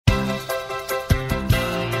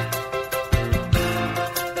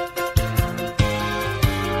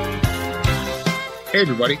Hey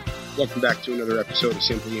everybody, welcome back to another episode of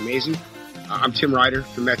Simply Amazing. I'm Tim Ryder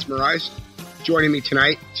from Metsmerized. Joining me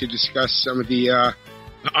tonight to discuss some of the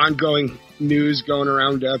ongoing news going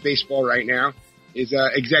around baseball right now is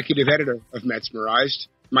executive editor of Metsmerized,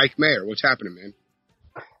 Mike Mayer. What's happening, man?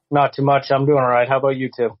 Not too much. I'm doing all right. How about you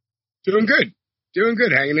two? Doing good,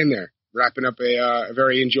 hanging in there. Wrapping up a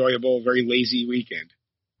very enjoyable, very lazy weekend.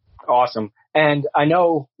 Awesome. And I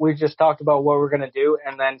know we just talked about what we're going to do,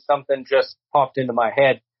 and then something just popped into my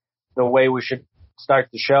head, the way we should start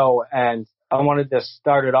the show. And I wanted to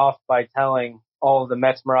start it off by telling all of the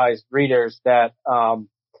Metsmerized readers that our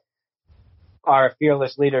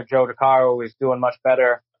fearless leader, Joe DeCaro, is doing much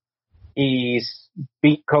better. He's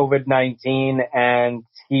beat COVID-19, and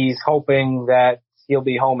he's hoping that he'll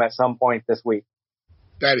be home at some point this week.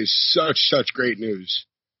 That is such great news.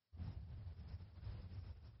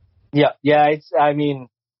 Yeah.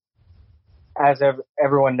 As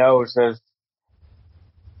everyone knows,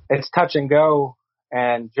 it's touch and go,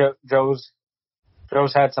 and Joe's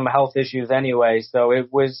had some health issues anyway, so it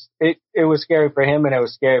was scary for him, and it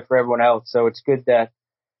was scary for everyone else. So it's good to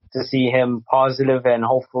see him positive and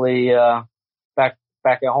hopefully back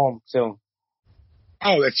at home soon.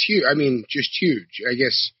 Oh, that's huge. I mean, just huge. I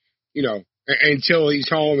guess, until he's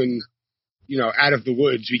home and, out of the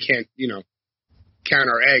woods, we can't, count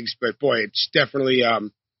our eggs. But, boy, it's definitely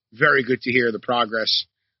very good to hear the progress.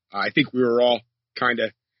 I think we were all kind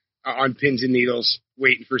of on pins and needles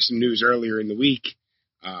waiting for some news earlier in the week.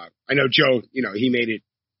 I know Joe, he made it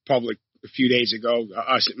public a few days ago.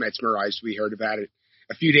 Us at Metsmerized, we heard about it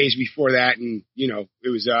a few days before that. And, it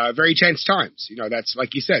was very tense times. That's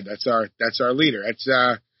like you said, that's our leader. That's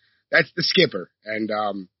the skipper. And,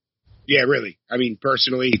 yeah, really. I mean,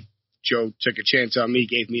 personally, Joe took a chance on me,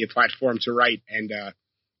 gave me a platform to write, and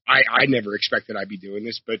I never expected I'd be doing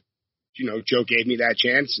this, but Joe gave me that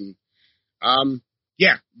chance, and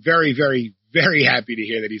yeah, very, very, very happy to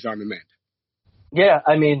hear that he's on the mend. Yeah,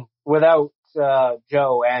 I mean, without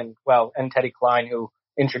Joe and Teddy Klein, who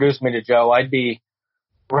introduced me to Joe, I'd be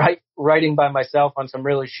writing by myself on some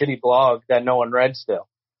really shitty blog that no one read still.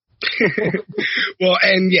 Well,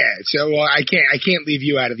 and yeah, so I can't leave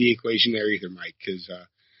you out of the equation there either, Mike, because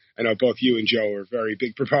I know both you and Joe are very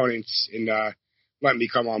big proponents in letting me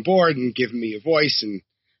come on board and giving me a voice, and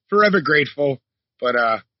forever grateful. But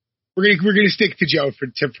we're gonna stick to Joe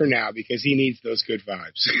for now because he needs those good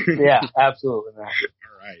vibes. Yeah, absolutely, man.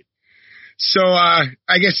 All right. So I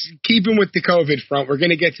guess keeping with the COVID front, we're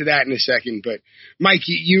gonna get to that in a second. But Mike,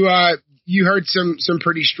 you heard some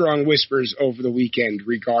pretty strong whispers over the weekend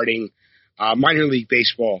regarding minor league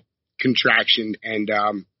baseball contraction, and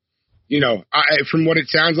from what it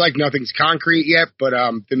sounds like, nothing's concrete yet, but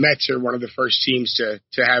the Mets are one of the first teams to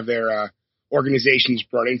have their organizations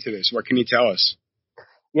brought into this. What can you tell us?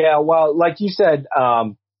 Yeah, well, like you said,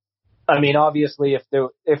 obviously, if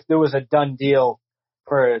there was a done deal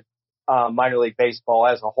for minor league baseball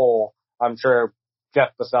as a whole, I'm sure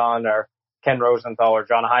Jeff Passan or Ken Rosenthal or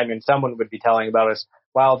John Hyman, someone would be telling about us.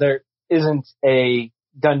 While there isn't a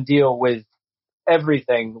done deal with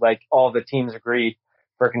everything, like all the teams agreed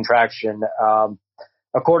for contraction.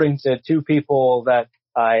 According to two people that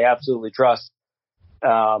I absolutely trust,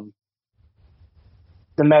 the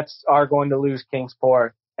Mets are going to lose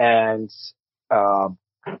Kingsport, and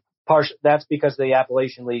that's because the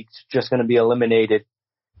Appalachian League's just going to be eliminated,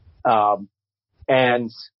 and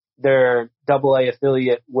their AA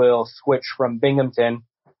affiliate will switch from Binghamton,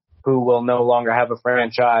 who will no longer have a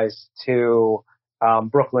franchise, to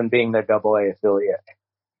Brooklyn being their AA affiliate.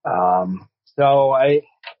 So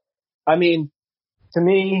I mean, to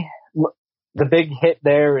me, the big hit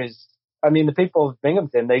there is, the people of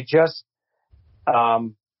Binghamton, they just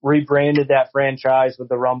rebranded that franchise with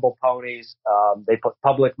the Rumble Ponies. They put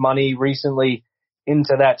public money recently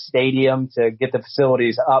into that stadium to get the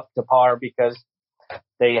facilities up to par because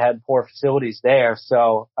they had poor facilities there.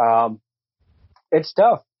 So it's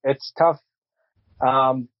tough. It's tough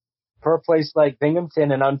for a place like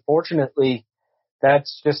Binghamton, and unfortunately,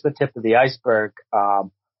 that's just the tip of the iceberg.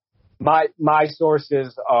 My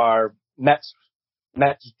sources are Mets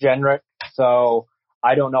generic, so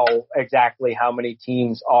I don't know exactly how many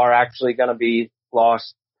teams are actually going to be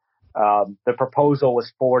lost. The proposal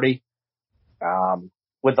was 40,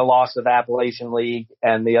 with the loss of Appalachian League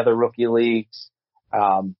and the other rookie leagues.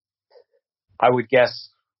 I would guess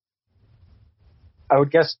a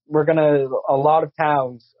lot of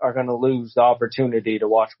towns are going to lose the opportunity to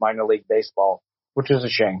watch minor league baseball, which is a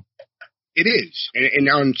shame. It is. And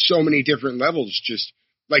on so many different levels, just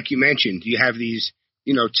like you mentioned, you have these,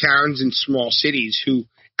 towns and small cities who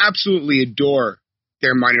absolutely adore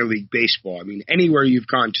their minor league baseball. I mean, anywhere you've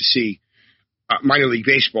gone to see minor league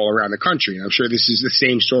baseball around the country. And I'm sure this is the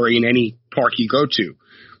same story in any park you go to.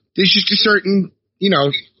 There's just a certain,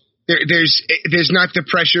 there's not the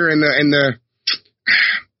pressure and the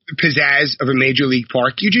pizzazz of a major league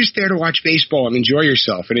park. You're just there to watch baseball and enjoy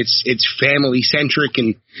yourself, and it's family centric,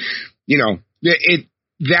 and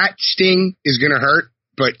that sting is going to hurt.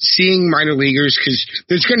 But seeing minor leaguers, because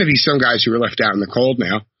there's going to be some guys who are left out in the cold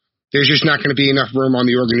now. There's just not going to be enough room on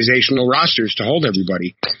the organizational rosters to hold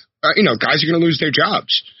everybody. Guys are going to lose their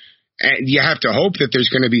jobs. And you have to hope that there's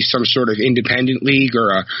going to be some sort of independent league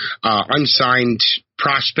or a unsigned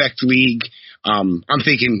prospect league. I'm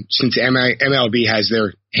thinking since MLB has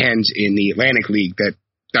their hands in the Atlantic League, that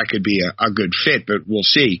could be a good fit, but we'll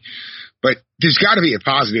see. But there's got to be a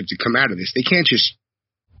positive to come out of this. They can't just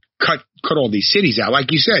cut all these cities out.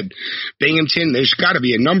 Like you said, Binghamton, there's got to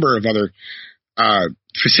be a number of other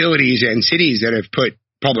facilities and cities that have put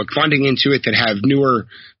public funding into it that have newer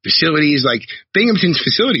facilities. Like Binghamton's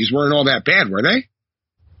facilities weren't all that bad, were they?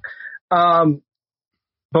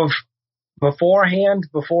 Beforehand,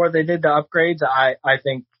 before they did the upgrades, I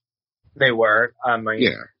think they were.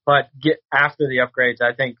 But after the upgrades,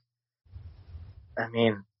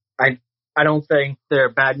 I don't think they're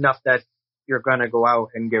bad enough that you're going to go out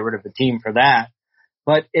and get rid of the team for that.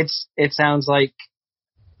 But it sounds like,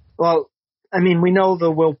 we know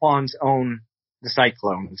the Wilpons own the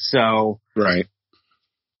Cyclones, so right.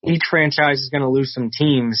 Each franchise is going to lose some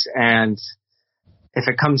teams, and if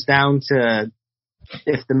it comes down to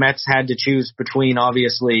if the Mets had to choose between,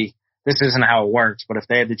 obviously this isn't how it works, but if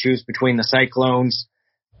they had to choose between the Cyclones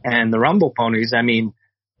and the Rumble Ponies,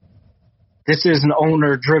 this is an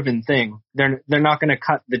owner-driven thing. They're not going to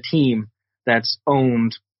cut the team that's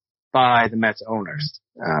owned by the Mets owners.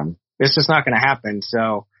 It's just not going to happen.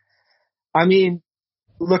 So,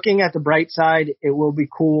 looking at the bright side, it will be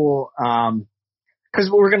cool because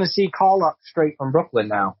we're going to see call-up straight from Brooklyn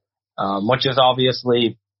now, which is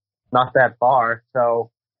obviously not that far.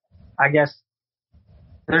 So I guess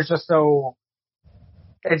there's just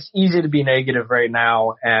it's easy to be negative right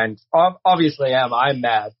now. And obviously I'm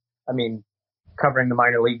mad. Covering the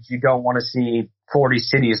minor leagues, you don't want to see 40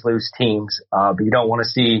 cities lose teams, but you don't want to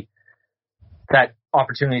see that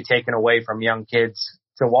opportunity taken away from young kids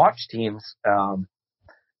to watch teams.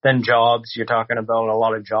 Then jobs, you're talking about a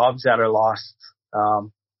lot of jobs that are lost.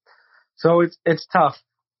 So it's tough.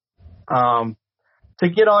 To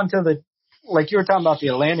get on to like you were talking about the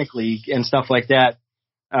Atlantic League and stuff like that.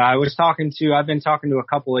 I've been talking to a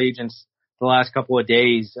couple agents the last couple of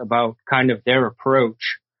days about kind of their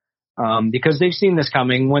approach. Because they've seen this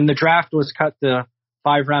coming. When the draft was cut to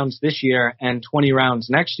 5 rounds this year and 20 rounds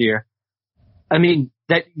next year,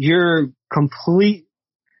 that you're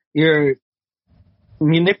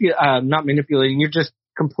not manipulating, you're just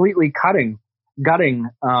completely gutting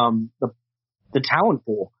the talent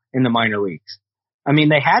pool in the minor leagues.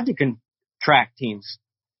 They had to contract teams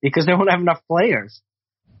because they don't have enough players.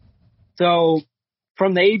 So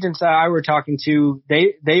from the agents that I were talking to,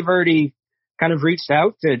 they've already kind of reached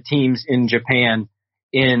out to teams in Japan,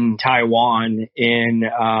 in Taiwan, in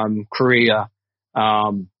Korea,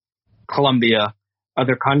 Colombia,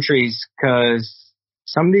 other countries, because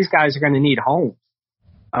some of these guys are going to need homes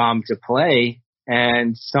to play,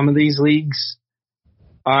 and some of these leagues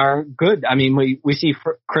are good. We see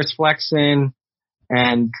Chris Flexen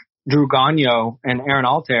and Drew Gagnon and Aaron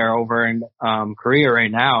Altair over in Korea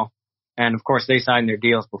right now, and of course they signed their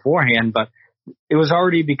deals beforehand, but it was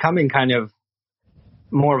already becoming kind of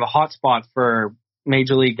more of a hot spot for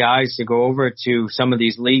major league guys to go over to some of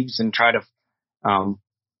these leagues and try to,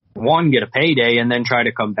 get a payday and then try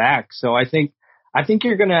to come back. So I think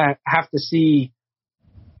you're going to have to see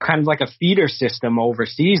kind of like a feeder system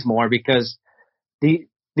overseas more, because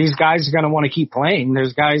these guys are going to want to keep playing.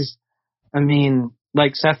 There's guys,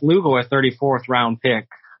 like Seth Lugo, a 34th round pick,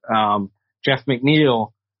 Jeff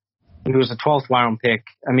McNeil, who was a 12th round pick.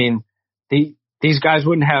 These guys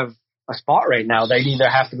wouldn't have a spot right now. They'd either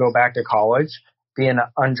have to go back to college, be an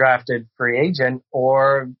undrafted free agent,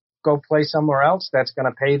 or go play somewhere else that's going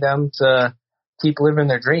to pay them to keep living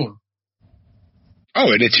their dream.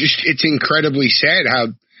 Oh, and it's incredibly sad how,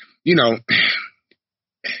 you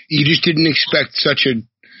just didn't expect such a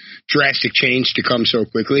drastic change to come so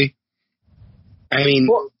quickly.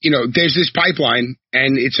 There's this pipeline,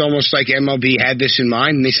 and it's almost like MLB had this in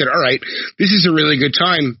mind, and they said, all right, this is a really good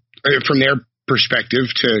time from their perspective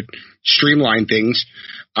to streamline things,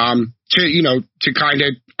 to kind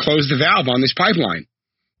of close the valve on this pipeline.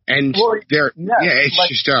 And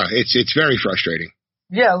it's very frustrating.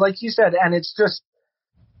 Yeah, like you said, and it's just,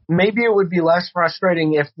 maybe it would be less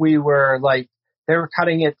frustrating if we were like, they were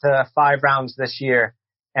cutting it to 5 rounds this year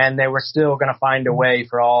and they were still going to find a way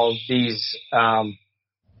for all these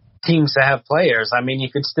teams to have players. I mean,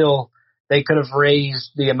 they could have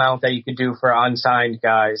raised the amount that you could do for unsigned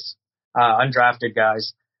guys, undrafted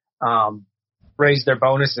guys, raised their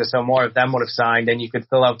bonuses so more of them would have signed, and you could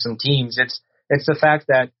fill out some teams. It's the fact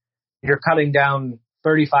that you're cutting down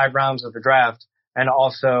 35 rounds of the draft and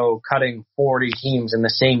also cutting 40 teams in the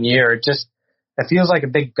same year. It feels like a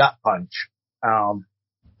big gut punch.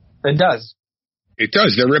 It does. It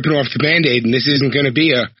does. They're ripping off the Band-Aid, and this isn't going to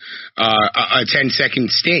be a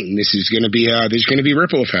 10-second sting. This is going to be there's going to be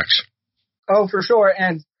ripple effects. Oh, for sure.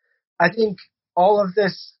 And I think all of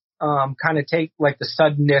this kind of the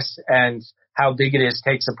suddenness and how big it is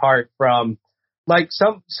takes apart from like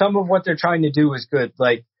some of what they're trying to do is good.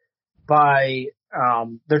 Like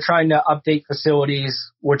they're trying to update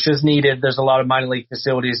facilities, which is needed. There's a lot of minor league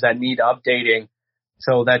facilities that need updating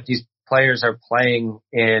so that these players are playing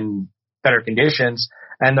in better conditions.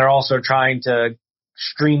 And they're also trying to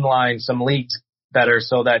streamline some leagues better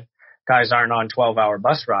so that guys aren't on 12-hour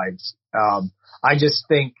bus rides. I just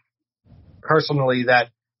think personally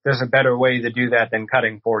that there's a better way to do that than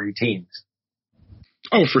cutting 40 teams.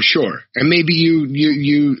 Oh, for sure. And maybe you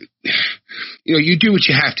do what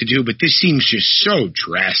you have to do, but this seems just so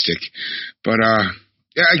drastic. But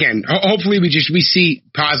again, hopefully we see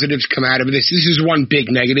positives come out of this. This is one big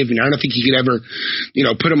negative, and I don't think you could ever,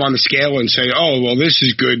 put them on the scale and say, oh, well, this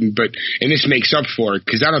is good, and this makes up for it,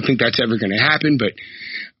 because I don't think that's ever going to happen. But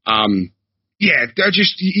yeah,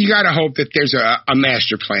 you got to hope that there's a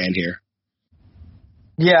master plan here.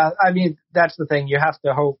 Yeah, I mean, that's the thing. You have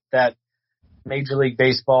to hope that Major League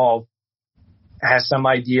Baseball has some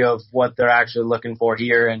idea of what they're actually looking for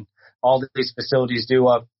here, and all these facilities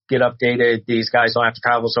get updated. These guys don't have to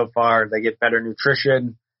travel so far. They get better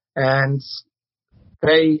nutrition, and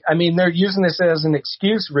they're using this as an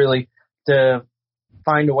excuse really to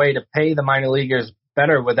find a way to pay the minor leaguers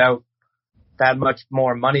better without that much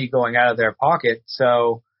more money going out of their pocket.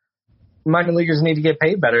 So minor leaguers need to get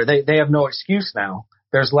paid better. They have no excuse now.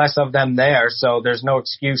 There's less of them there, so there's no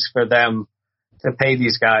excuse for them to pay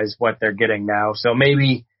these guys what they're getting now. So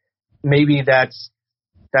maybe that's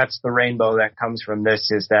the rainbow that comes from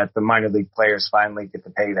this, is that the minor league players finally get the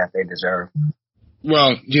pay that they deserve.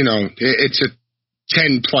 Well, it's a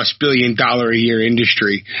 $10+ billion a year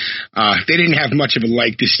industry. They didn't have much of a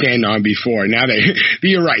leg to stand on before. Now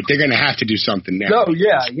you're right. They're going to have to do something now. No,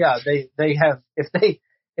 yeah. They have, if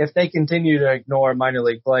they continue to ignore minor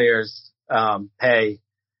league players, pay,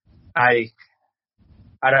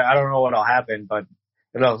 I don't know what'll happen, but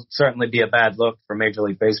it'll certainly be a bad look for Major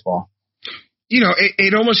League Baseball.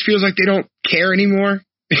 It almost feels like they don't care anymore.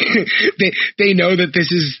 They know that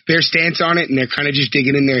this is their stance on it, and they're kind of just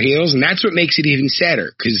digging in their heels, and that's what makes it even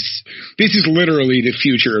sadder, because this is literally the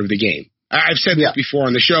future of the game. I've said this before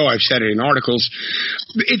on the show. I've said it in articles.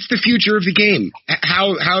 It's the future of the game.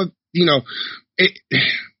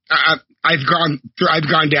 I've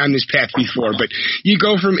gone down this path before, but you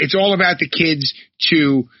go from it's all about the kids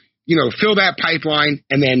to, fill that pipeline,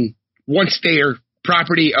 and then once they are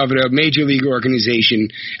property of a major league organization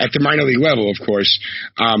at the minor league level, of course,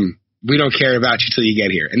 we don't care about you till you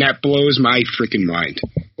get here. And that blows my freaking mind.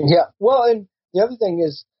 Yeah. Well, and the other thing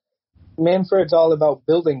is Manfred's all about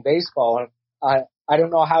building baseball. I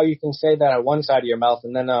don't know how you can say that on one side of your mouth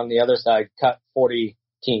and then on the other side cut 40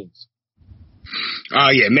 teams.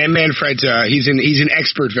 Yeah, Manfred's he's an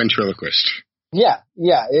expert ventriloquist. Yeah.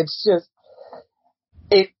 It's just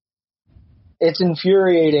it's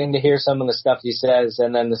infuriating to hear some of the stuff he says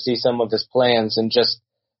and then to see some of his plans and just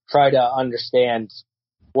try to understand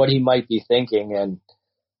what he might be thinking. And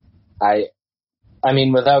I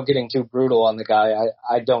mean, without getting too brutal on the guy,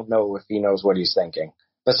 I don't know if he knows what he's thinking,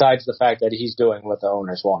 besides the fact that he's doing what the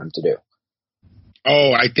owners want him to do.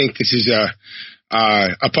 Oh, I think this is a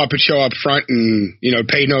puppet show up front and,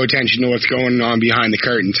 pay no attention to what's going on behind the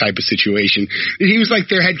curtain type of situation. He was like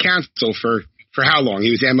their head counsel for how long?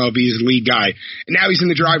 He was MLB's lead guy, and now he's in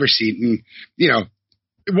the driver's seat. And,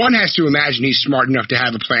 one has to imagine he's smart enough to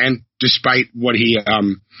have a plan, despite what he, how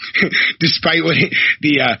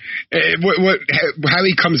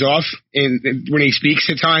he comes off when he speaks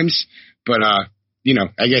at times. But, I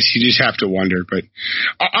guess you just have to wonder. But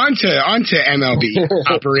on to MLB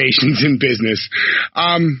operations and business.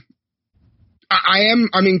 I'm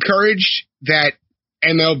encouraged that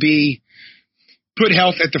MLB put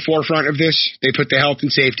health at the forefront of this. They put the health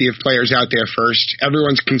and safety of players out there first.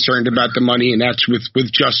 Everyone's concerned about the money, and that's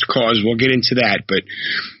with just cause. We'll get into that. But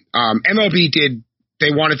MLB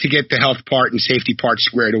they wanted to get the health part and safety part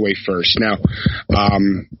squared away first. Now,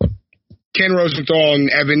 Ken Rosenthal and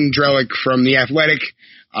Evan Drellick from The Athletic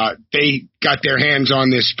They got their hands on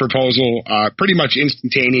this proposal pretty much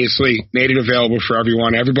instantaneously, made it available for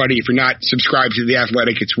everyone. Everybody, if you're not subscribed to The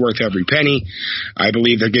Athletic, it's worth every penny. I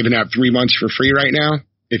believe they're giving out 3 months for free right now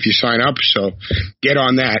if you sign up, so get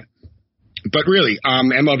on that. But really,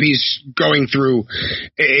 MLB's going through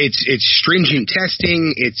its stringent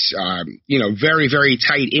testing, its very, very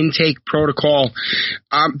tight intake protocol.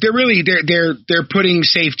 They're putting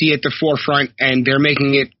safety at the forefront, and they're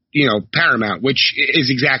making it paramount, which is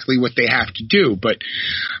exactly what they have to do. But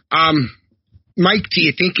Mike, do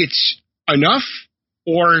you think it's enough,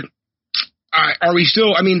 or are we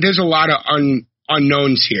still? I mean, there's a lot of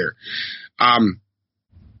unknowns here.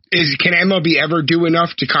 Can MLB ever do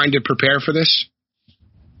enough to kind of prepare for this?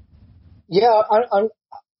 Yeah, I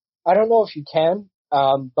don't know if you can,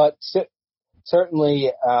 but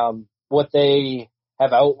certainly what they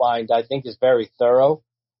have outlined, I think, is very thorough,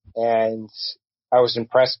 and I was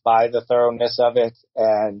impressed by the thoroughness of it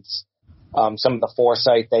and some of the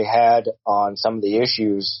foresight they had on some of the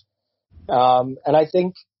issues. And I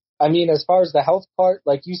think, as far as the health part,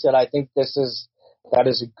 like you said, I think that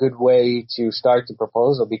is a good way to start the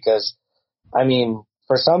proposal because,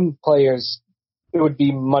 for some players, it would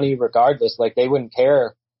be money regardless. Like, they wouldn't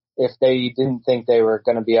care if they didn't think they were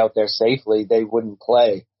going to be out there safely. They wouldn't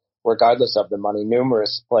play regardless of the money.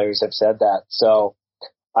 Numerous players have said that. So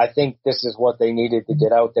I think this is what they needed to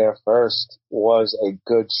get out there first, was a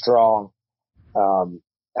good, strong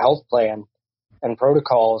health plan and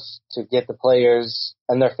protocols to get the players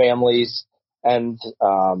and their families and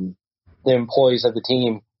the employees of the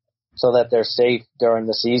team so that they're safe during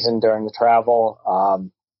the season, during the travel.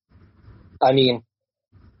 I'm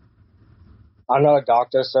not a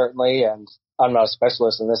doctor, certainly, and I'm not a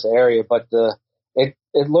specialist in this area, but it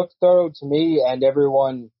looked thorough to me, and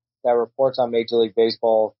everyone that reports on Major League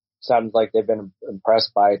Baseball sounds like they've been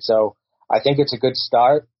impressed by it. So I think it's a good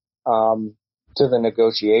start to the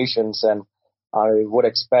negotiations, and I would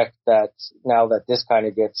expect that now that this kind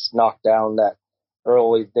of gets knocked down, that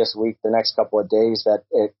early this week, the next couple of days, that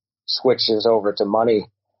it switches over to money,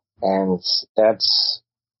 and that's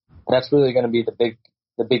really going to be the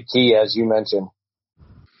big key, as you mentioned.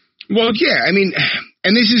 Well, yeah,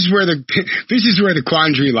 and this is where the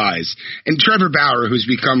quandary lies. And Trevor Bauer, who's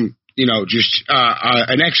become just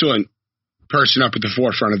an excellent person up at the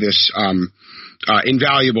forefront of this,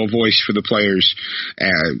 invaluable voice for the players.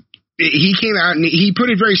 He came out and he put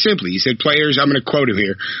it very simply. He said, players, I'm going to quote him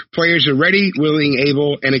here, players are ready, willing,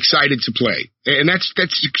 able, and excited to play. And that's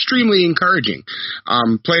extremely encouraging.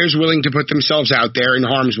 Players willing to put themselves out there in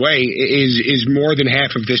harm's way is more than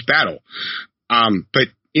half of this battle. But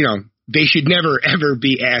they should never, ever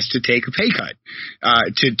be asked to take a pay cut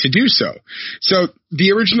to do so. So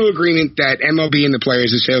the original agreement that MLB and the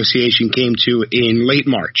Players Association came to in late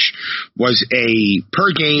March was a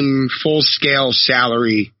per-game, full-scale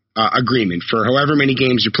salary agreement. For however many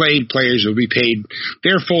games are played, players will be paid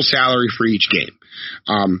their full salary for each game.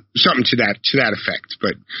 Something to that effect.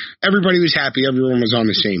 But everybody was happy. Everyone was on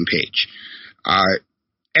the same page.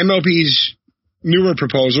 MLB's newer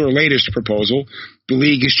proposal, or latest proposal, the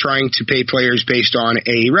league is trying to pay players based on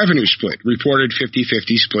a revenue split, reported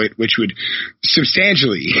 50-50 split, which would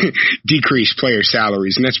substantially decrease player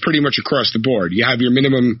salaries. And that's pretty much across the board. You have your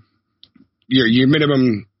minimum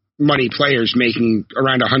money players making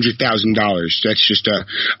around $100,000. That's just a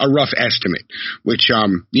rough estimate, which,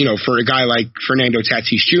 for a guy like Fernando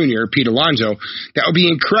Tatis Jr., Pete Alonso, that would be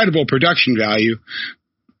incredible production value.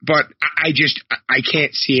 But I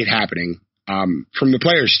can't see it happening from the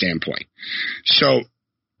player's standpoint. So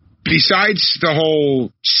besides the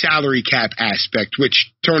whole salary cap aspect,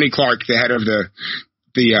 which Tony Clark, the head of the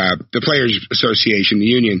Players Association, the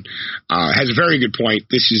union, has a very good point.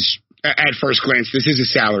 This is, at first glance, this is a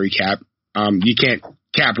salary cap. You can't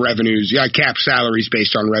cap revenues. Yeah, cap salaries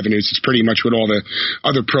based on revenues. It's pretty much what all the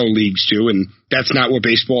other pro leagues do, and that's not what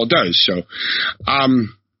baseball does. So,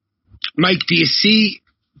 Mike, do you see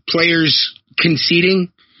players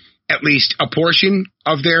conceding at least a portion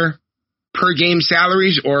of their per game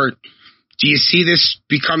salaries, or do you see this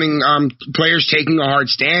becoming players taking a hard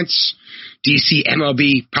stance? Do you see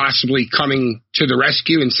MLB possibly coming to the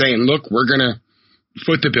rescue and saying, look, we're going to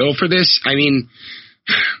foot the bill for this?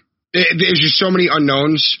 There's just so many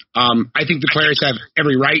unknowns. I think the players have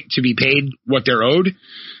every right to be paid what they're owed,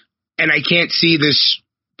 and I can't see this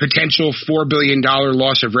potential $4 billion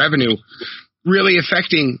loss of revenue really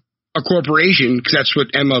affecting a corporation, because that's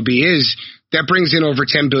what MLB is, that brings in over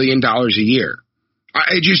 $10 billion a year.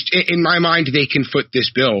 In my mind, they can foot this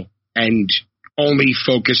bill and only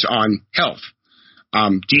focus on health.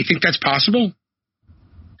 Do you think that's possible?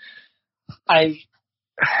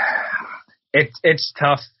 It's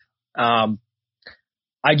tough.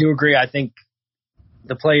 I do agree. I think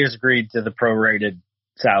the players agreed to the prorated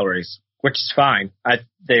salaries, which is fine.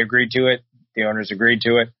 They agreed to it. The owners agreed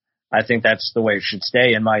to it. I think that's the way it should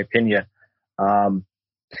stay, in my opinion.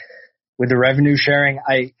 With the revenue sharing,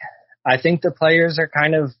 I think the players are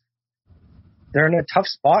they're in a tough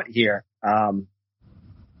spot here,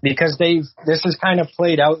 because this has kind of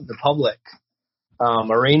played out in the public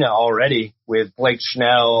arena already with Blake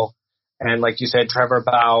Snell and, like you said, Trevor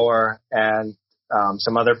Bauer and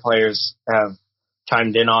some other players have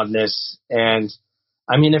chimed in on this. And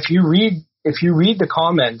I mean, if you read the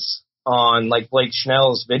comments on like Blake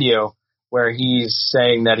Snell's video where he's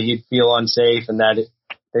saying that he'd feel unsafe and that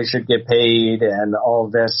they should get paid and all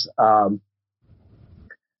of this,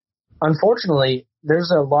 unfortunately,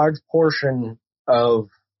 there's a large portion of,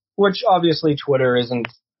 which obviously Twitter isn't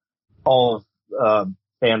all of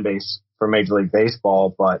fan base for Major League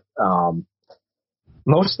Baseball, but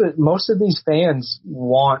most of these fans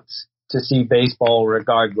want to see baseball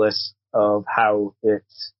regardless of how it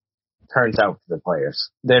turns out to the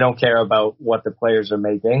players. They don't care about what the players are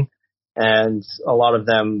making, and a lot of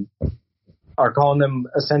them are calling them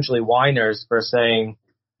essentially whiners for saying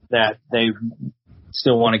that they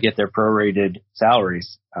still want to get their prorated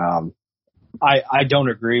salaries. I don't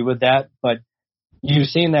agree with that, but you've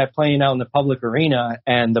seen that playing out in the public arena,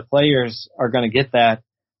 and the players are going to get that.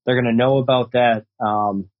 They're going to know about that.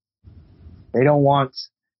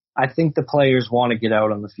 I think the players want to get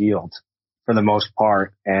out on the field for the most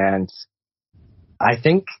part, and I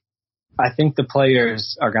think the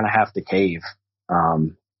players are going to have to cave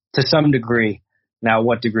to some degree. Now,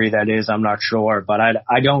 what degree that is, I'm not sure, but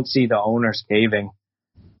I don't see the owners caving.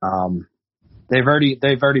 They've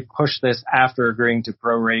already pushed this after agreeing to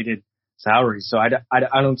prorated salaries, so I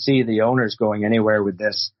don't see the owners going anywhere with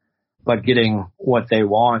this, but getting what they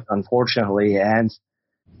want, unfortunately, and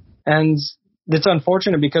it's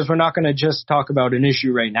unfortunate because we're not going to just talk about an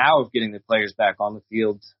issue right now of getting the players back on the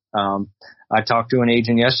field. I talked to an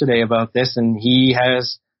agent yesterday about this, and he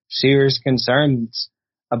has serious concerns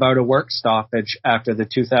about a work stoppage after the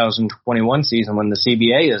 2021 season when the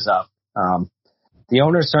CBA is up. The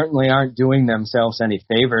owners certainly aren't doing themselves any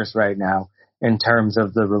favors right now in terms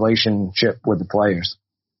of the relationship with the players.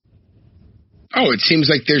 Oh, it seems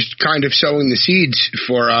like they're kind of sowing the seeds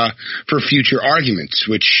for future arguments,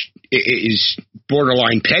 which is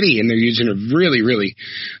borderline petty, and they're using a really, really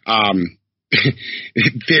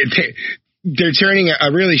they're turning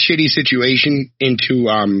a really shitty situation into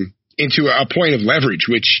a point of leverage,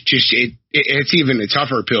 which just it's even a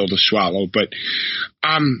tougher pill to swallow. But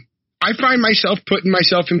I find myself putting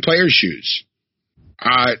myself in players' shoes.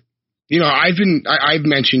 I've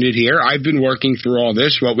mentioned it here. I've been working through all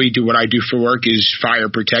this. What I do for work is fire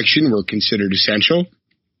protection. We're considered essential.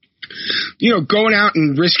 Going out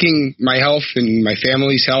and risking my health and my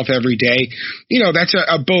family's health every day, that's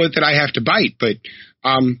a bullet that I have to bite. But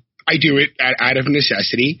I do it out of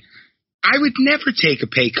necessity. I would never take a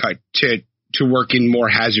pay cut to work in more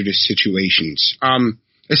hazardous situations,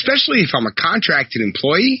 especially if I'm a contracted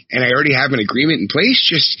employee and I already have an agreement in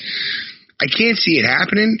place. I can't see it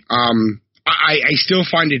happening. I still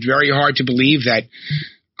find it very hard to believe that,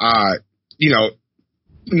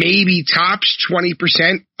 maybe tops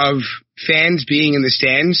 20% of fans being in the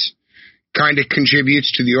stands kind of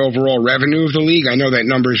contributes to the overall revenue of the league. I know that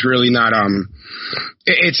number is really not,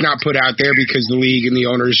 it's not put out there because the league and the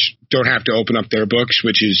owners don't have to open up their books,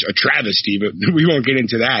 which is a travesty, but we won't get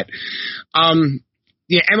into that.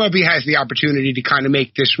 MLB has the opportunity to kind of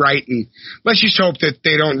make this right, and let's just hope that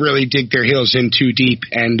they don't really dig their heels in too deep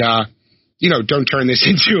and, don't turn this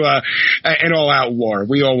into an all-out war.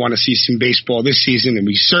 We all want to see some baseball this season, and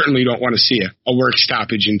we certainly don't want to see a work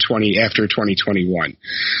stoppage after 2021.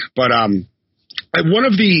 But one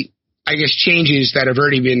of the, changes that have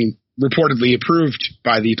already been reportedly approved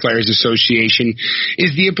by the Players Association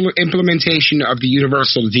is the implementation of the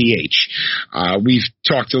universal DH. We've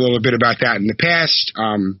talked a little bit about that in the past.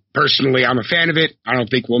 Personally, I'm a fan of it. I don't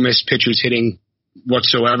think we'll miss pitchers hitting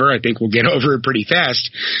whatsoever. I think we'll get over it pretty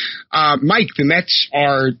fast. Mike, the Mets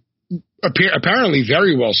are apparently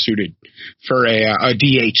very well suited for a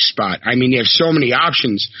DH spot. I mean, you have so many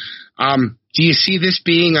options. Do you see this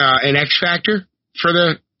being an X factor for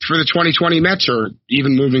the 2020 Mets, or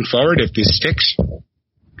even moving forward if this sticks?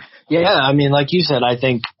 Yeah, I mean, like you said, I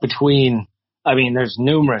think there's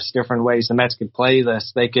numerous different ways the Mets could play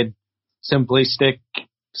this. They could simply stick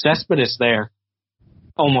Cespedes there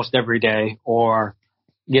almost every day, or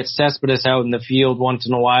get Cespedes out in the field once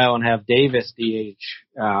in a while and have Davis DH.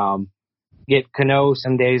 get Cano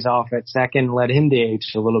some days off at second, let him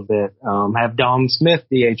DH a little bit. Have Dom Smith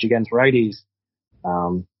DH against righties.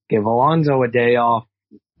 Give Alonso a day off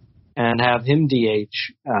and have him DH.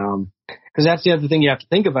 Because that's the other thing you have to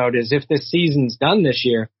think about is if this season's done this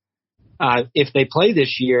year, if they play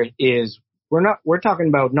this year, we're talking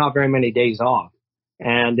about not very many days off.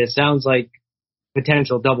 And it sounds like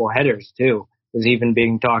potential double headers too is even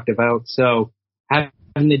being talked about. So having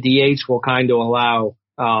the DH will kind of allow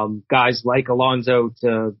guys like Alonso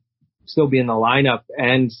to still be in the lineup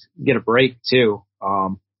and get a break too.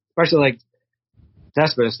 Especially like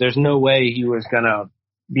Cespedes, there's no way he was going to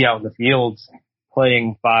be out in the fields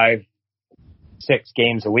playing 5-6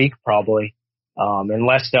 games a week probably.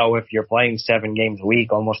 Unless though if you're playing 7 games a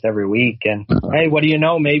week almost every week. And hey, what do you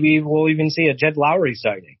know? Maybe we'll even see a Jed Lowry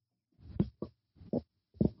sighting.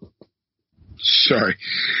 Sorry.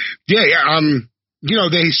 Yeah.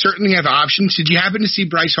 They certainly have options. Did you happen to see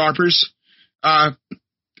Bryce Harper's, I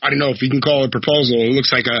don't know if you can call it a proposal. It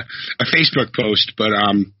looks like a Facebook post, but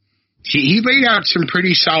he laid out some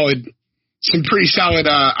pretty solid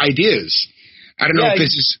ideas. I don't know if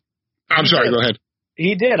this is. I'm sorry. Go ahead.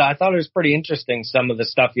 He did. I thought it was pretty interesting, some of the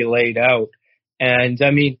stuff he laid out. And,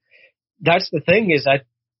 I mean, that's the thing is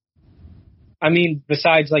I mean,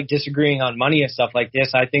 besides, like, disagreeing on money and stuff like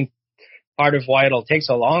this, I think part of why it'll take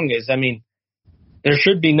so long is, I mean, there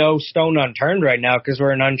should be no stone unturned right now because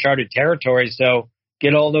we're in uncharted territory. So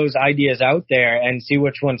get all those ideas out there and see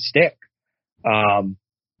which ones stick.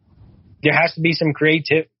 There has to be some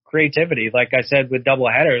creativity. Like I said, with double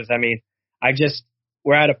headers, I mean,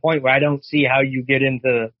 we're at a point where I don't see how you get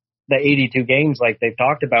into the 82 games like they've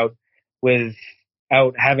talked about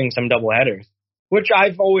without having some double headers, which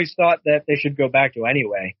I've always thought that they should go back to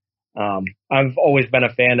anyway. I've always been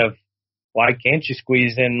a fan of why can't you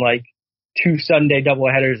squeeze in like 2 Sunday double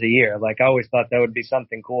headers a year? Like I always thought that would be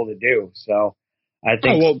something cool to do. So I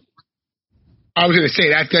think. I was going to say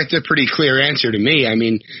that's a pretty clear answer to me. I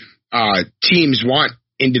mean, teams want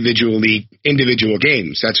individual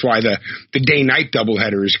games. That's why the day-night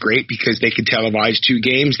doubleheader is great because they can televise 2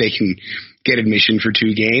 games. They can get admission for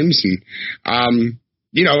 2 games. And,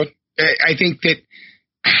 I think that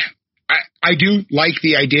I do like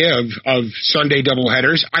the idea of Sunday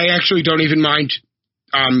doubleheaders. I actually don't even mind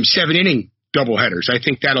 7-inning doubleheaders. I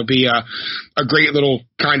think that'll be a great little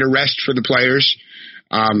kind of rest for the players.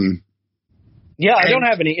 Yeah, I don't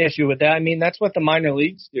have any issue with that. I mean, that's what the minor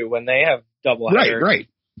leagues do when they have doubleheaders. Right.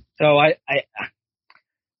 So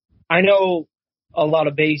I know a lot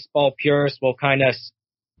of baseball purists will kind of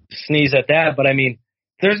sneeze at that, but I mean,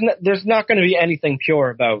 there's not going to be anything pure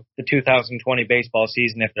about the 2020 baseball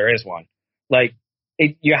season if there is one. Like,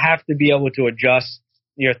 you have to be able to adjust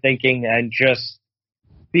your thinking and just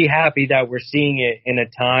be happy that we're seeing it in a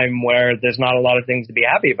time where there's not a lot of things to be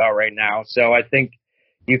happy about right now. So I think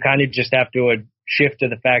you kind of just have to shift to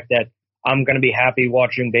the fact that I'm going to be happy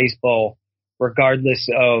watching baseball regardless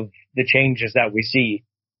of the changes that we see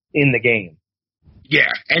in the game.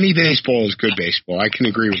 Yeah, any baseball is good baseball. I can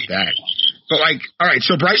agree with that. But, all right,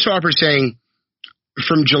 so Bryce Harper saying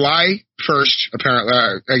from July 1st, apparently,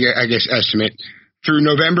 I guess estimate, through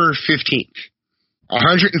November 15th,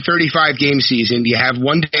 135 game season, you have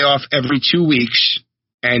 1 day off every 2 weeks,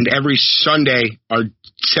 and every Sunday are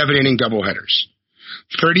 7-inning doubleheaders.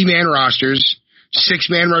 30-man rosters,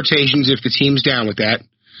 6-man rotations if the team's down with that,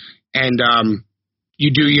 and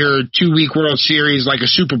you do your 2-week World Series like a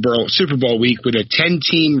Super Bowl week with a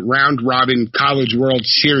 10-team round-robin College World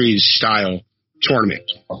Series style tournament.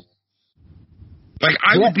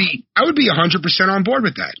 I would be 100% on board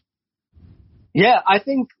with that. Yeah, I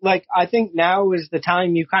think now is the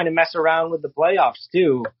time you kind of mess around with the playoffs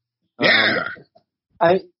too. Yeah.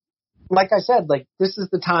 Like I said, this is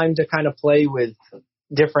the time to kind of play with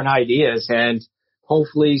different ideas and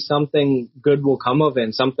hopefully something good will come of it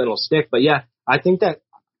and something will stick. But yeah, I think that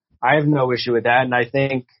I have no issue with that. And I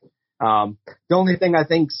think the only thing I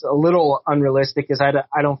think's a little unrealistic is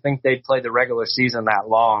I don't think they'd play the regular season that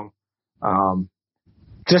long.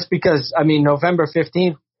 Just because, I mean, November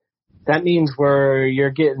 15th, that means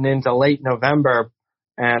you're getting into late November.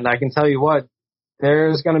 And I can tell you what,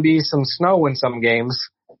 there's going to be some snow in some games.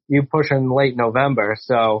 You pushing late November.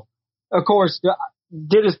 So, of course,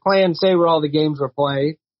 did his plan say where all the games were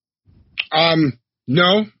played?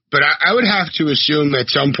 No, but I would have to assume at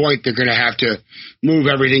some point they're going to have to move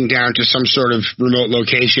everything down to some sort of remote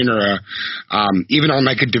location or even on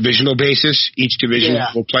a divisional basis. Each division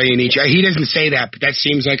will play in each. He doesn't say that, but that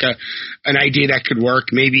seems like an idea that could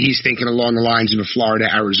work. Maybe he's thinking along the lines of a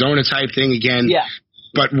Florida, Arizona type thing again. Yeah.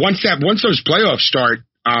 But once those playoffs start,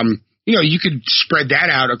 you could spread that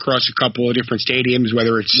out across a couple of different stadiums,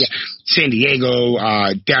 whether it's San Diego,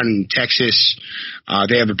 down in Texas,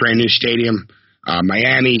 they have a brand new stadium,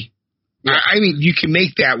 Miami. I mean, you can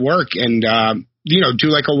make that work and, do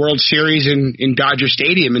like a World Series in Dodger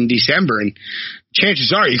Stadium in December, and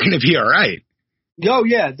chances are you're going to be all right. Oh,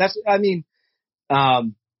 yeah.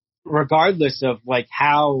 Regardless of like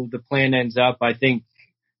how the plan ends up, I think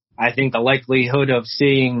the likelihood of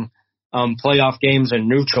seeing playoff games in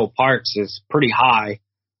neutral parks is pretty high.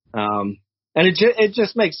 And it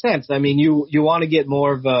just makes sense. I mean, you want to get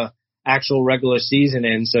more of a actual regular season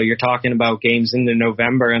in, so you're talking about games into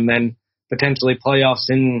November and then potentially playoffs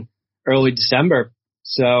in early December.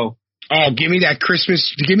 So, give me that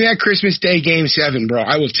Christmas Day Game 7, bro.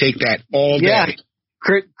 I will take that all day. Yeah,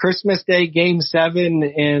 Christmas Day Game 7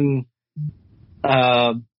 in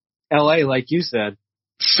L.A., like you said.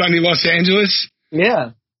 Sunny Los Angeles.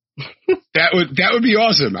 Yeah, that would be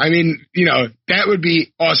awesome. I mean, that would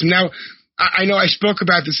be awesome. Now, I know I spoke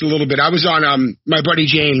about this a little bit. I was on my buddy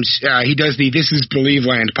James. He does the This Is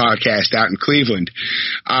Believeland podcast out in Cleveland.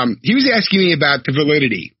 He was asking me about the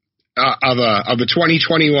validity of a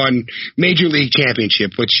 2021 Major League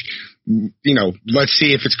Championship, which, let's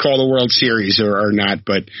see if it's called a World Series or not.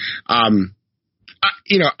 But, I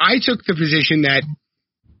took the position that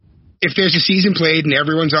if there's a season played and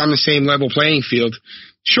everyone's on the same level playing field,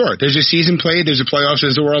 sure, there's a season played, there's a playoffs,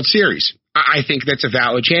 there's a World Series. I think that's a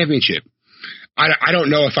valid championship. I don't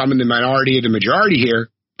know if I'm in the minority or the majority here,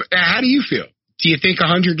 but how do you feel? Do you think a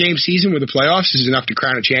 100-game season with the playoffs is enough to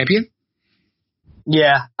crown a champion?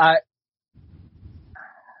 Yeah, I've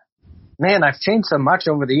changed so much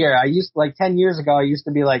over the year. 10 years ago, I used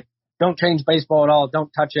to be like, don't change baseball at all, don't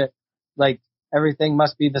touch it. Like, everything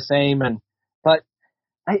must be the same. But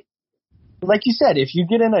like you said, if you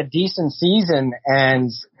get in a decent season and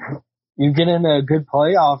you get in a good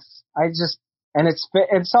playoffs, and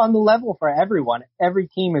it's on the level for everyone. Every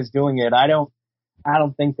team is doing it. I don't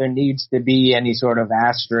think there needs to be any sort of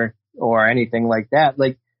asterisk or anything like that.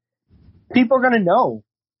 Like, people are going to know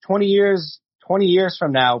 20 years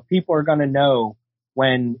from now, people are going to know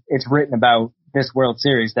when it's written about this World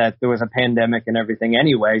Series that there was a pandemic and everything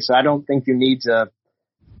anyway. So I don't think you need to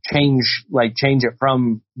change it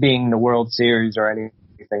from being the World Series or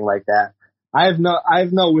anything like that. I have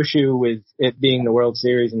no issue with it being the World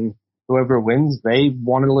Series, and whoever wins, they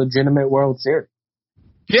won a legitimate World Series.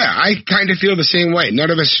 Yeah, I kind of feel the same way. None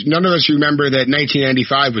of us remember that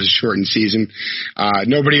 1995 was a shortened season.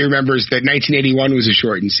 Nobody remembers that 1981 was a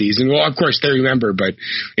shortened season. Well, of course they remember, but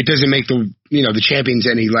it doesn't make the champions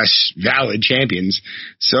any less valid champions.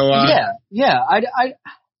 So I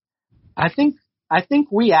think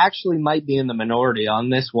we actually might be in the minority on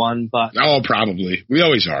this one, but probably we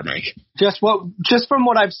always are, Mike. Just from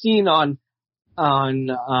what I've seen on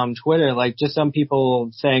Twitter, like just some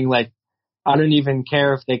people saying like, I don't even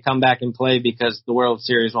care if they come back and play because the World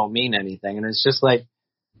Series won't mean anything. And it's just like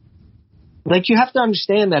you have to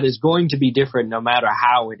understand that it's going to be different no matter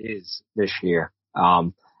how it is this year.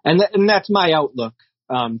 And that's my outlook,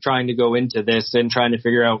 trying to go into this and trying to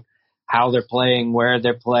figure out how they're playing, where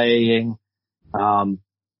they're playing,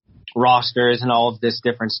 rosters and all of this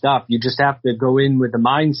different stuff. You just have to go in with the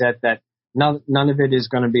mindset that none of it is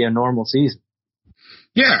going to be a normal season.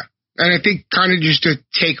 Yeah. And I think kind of just to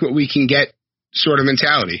take what we can get sort of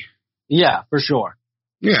mentality. Yeah, for sure.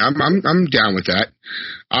 Yeah, I'm down with that.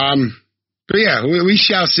 But yeah, we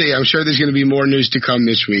shall see. I'm sure there's going to be more news to come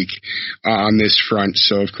this week on this front.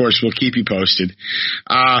 So of course we'll keep you posted.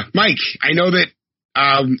 Mike, I know that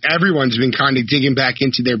everyone's been kind of digging back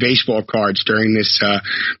into their baseball cards during this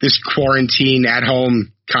quarantine at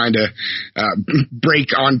home kind of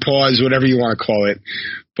break on pause, whatever you want to call it.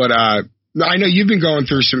 But I know you've been going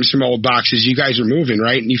through some old boxes. You guys are moving,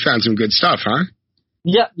 right? And you found some good stuff, huh?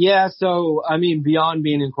 Yeah. So, I mean, beyond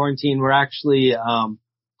being in quarantine, we're actually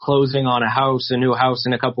closing on a new house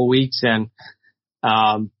in a couple weeks, and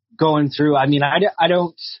going through. I mean, I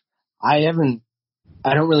don't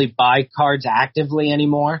really buy cards actively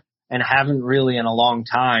anymore, and haven't really in a long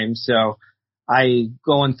time. So, I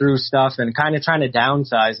going through stuff and kind of trying to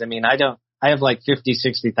downsize. I mean, I have like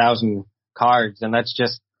 50,000-60,000 cards, and that's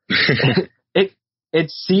just. It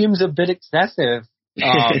seems a bit excessive.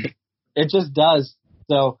 It just does.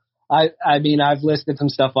 So I mean, I've listed some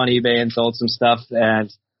stuff on eBay and sold some stuff,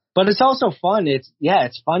 but it's also fun. It's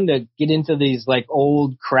fun to get into these like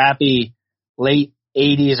old crappy late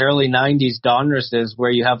 80s, early 90s Donruses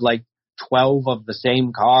where you have like 12 of the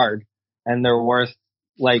same card and they're worth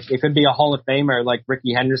like, it could be a Hall of Famer like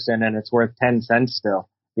Ricky Henderson and it's worth 10 cents still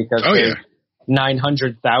because there's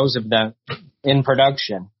 900,000 of them in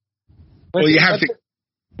production. But, well, you have to.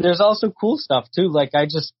 there's also cool stuff too. Like I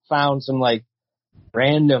just found some like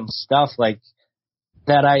random stuff like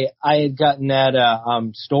that I had gotten that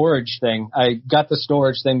storage thing. I got the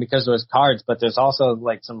storage thing because it was cards, but there's also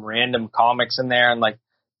like some random comics in there and like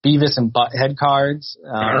Beavis and Butthead cards.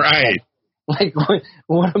 All right. Like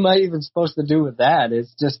what am I even supposed to do with that?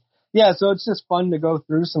 It's just, yeah, so it's just fun to go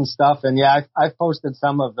through some stuff. And yeah, I've posted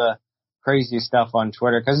some of the crazy stuff on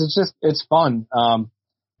Twitter because it's fun.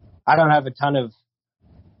 I don't have a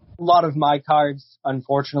lot of my cards,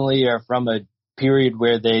 unfortunately, are from a period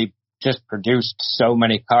where they just produced so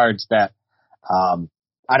many cards that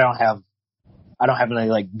I don't have any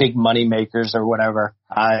like big money makers or whatever.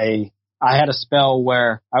 I had a spell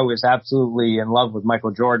where I was absolutely in love with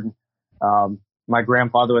Michael Jordan. My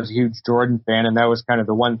grandfather was a huge Jordan fan, and that was kind of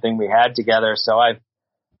the one thing we had together. So I've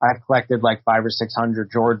collected like 500 or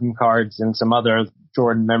 600 Jordan cards and some other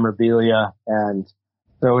Jordan memorabilia, and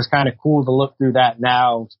so it was kind of cool to look through that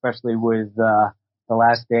now, especially with The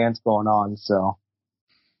Last Dance going on. So.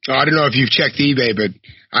 Oh, I don't know if you've checked eBay, but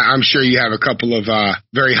I'm sure you have a couple of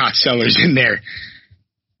very hot sellers in there.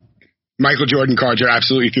 Michael Jordan cards are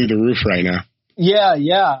absolutely through the roof right now. Yeah.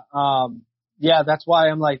 Yeah, that's why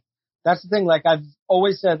I'm like, that's the thing. Like, I've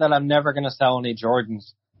always said that I'm never going to sell any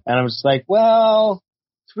Jordans. And I was like, well,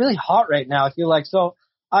 it's really hot right now. I feel like, so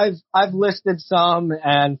I've listed some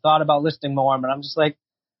and thought about listing more, but I'm just like,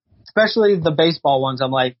 especially the baseball ones. I'm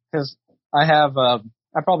like, cause I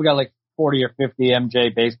probably got like 40 or 50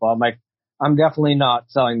 MJ baseball. I'm like, I'm definitely not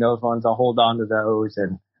selling those ones. I'll hold on to those.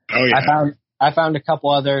 And oh, yeah. I found a couple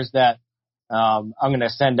others that, I'm going to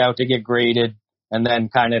send out to get graded and then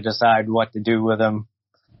kind of decide what to do with them.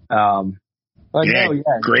 But yeah, no,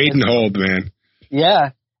 yeah, grade and hold, man. Yeah,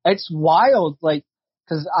 it's wild. Like,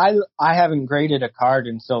 cause I haven't graded a card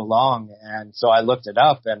in so long. And so I looked it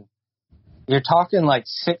up and you're talking like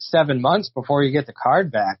 6-7 months before you get the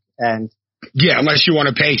card back. And yeah, unless you want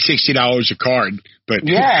to pay $60 a card, but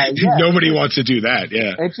yeah. Nobody wants to do that.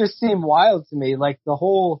 Yeah. It just seemed wild to me. Like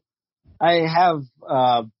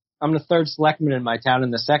I'm the third selectman in my town,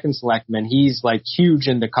 and the second selectman, he's like huge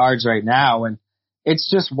into cards right now. And it's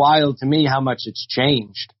just wild to me how much it's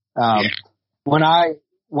changed.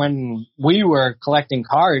 When we were collecting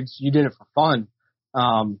cards, you did it for fun.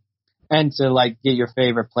 And to like get your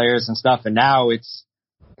favorite players and stuff. And now it's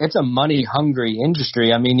a money hungry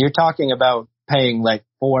industry. I mean, you're talking about paying like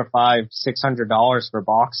 $400, $500, $600 for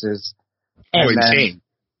boxes. Oh, insane.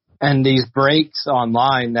 And these breaks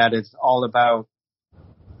online that it's all about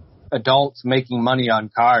adults making money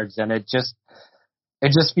on cards. And it just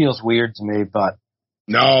feels weird to me, but.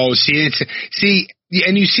 No,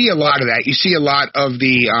 and you see a lot of that. You see a lot of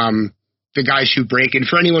the guys who break. And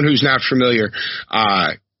for anyone who's not familiar,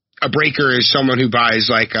 a breaker is someone who buys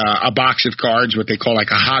like a box of cards, what they call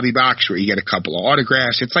like a hobby box, where you get a couple of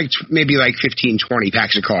autographs. It's like maybe like 15, 20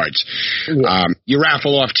 packs of cards. Yeah. You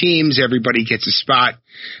raffle off teams. Everybody gets a spot.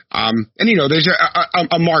 And, there's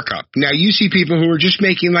a markup. Now, you see people who are just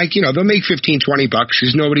making like, they'll make $15, $20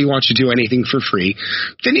 because nobody wants to do anything for free.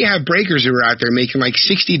 Then you have breakers who are out there making like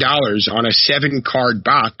 $60 on a 7-card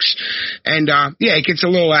box. And, it gets a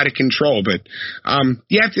little out of control. But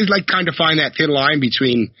you have to like kind of find that thin line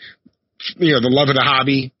between the love of the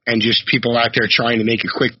hobby and just people out there trying to make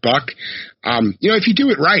a quick buck. If you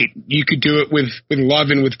do it right, you could do it with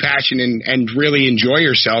love and with passion and really enjoy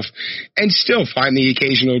yourself and still find the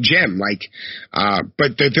occasional gem.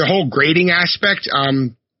 But the whole grading aspect,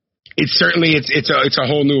 it's a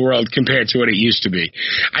whole new world compared to what it used to be.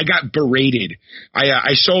 I got berated.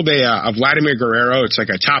 I sold a Vladimir Guerrero. It's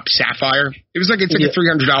like a top sapphire. It's like a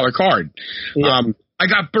 $300 card. Yeah. I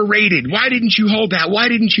got berated. Why didn't you hold that? Why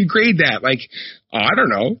didn't you grade that? Like, I don't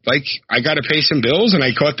know. Like, I got to pay some bills, and I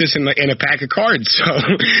caught this in a pack of cards, so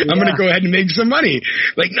I'm going to go ahead and make some money.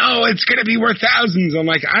 Like, no, it's going to be worth thousands. I'm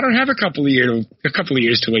like, I don't have a couple of years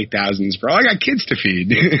to wait thousands, bro. I got kids to feed.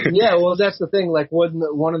 Yeah, well, that's the thing. Like,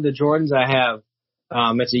 one of the Jordans I have,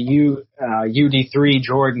 it's a UD3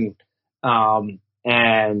 Jordan,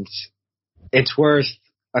 and it's worth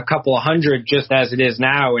a couple of hundred just as it is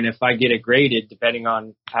now. And if I get it graded, depending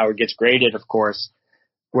on how it gets graded, of course,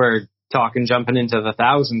 we're talking jumping into the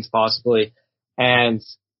thousands possibly. And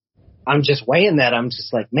I'm just weighing that. I'm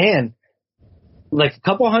just like, man, like a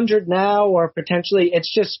couple hundred now, or potentially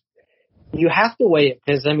it's just, you have to weigh it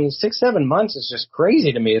because 6-7 months is just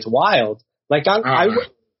crazy to me. It's wild. Like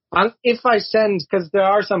if I send, cause there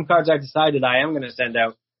are some cards I decided I am going to send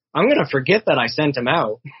out, I'm going to forget that I sent them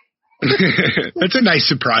out. That's a nice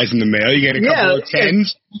surprise in the mail. You get a couple of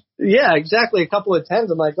 10s. Yeah, exactly. A couple of 10s.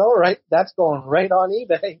 I'm like, all right, that's going right on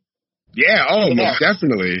eBay. Yeah. Oh, most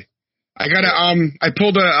definitely. I got I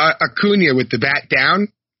pulled a Acuna with the bat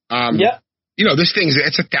down, Yeah. You know, this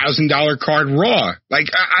it's $1,000 card raw. Like,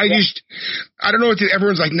 I don't know what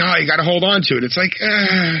everyone's like, no, you got to hold on to it. It's like,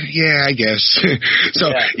 yeah, I guess.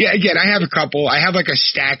 So, yeah, again, I have a couple. I have like a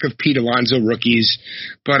stack of Pete Alonso rookies.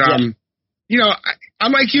 But, you know,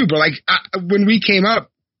 I'm like you, bro. Like, when we came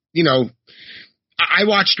up, you know, I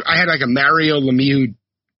had like a Mario Lemieux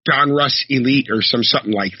Donruss Elite or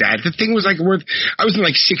something like that. The thing was like I was in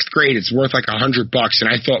like 6th grade. It's worth like $100, and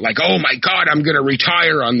I thought like, oh my God, I'm gonna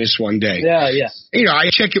retire on this one day. Yeah. You know, I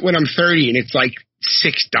check it when I'm 30, and it's like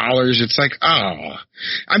 $6. It's like, oh,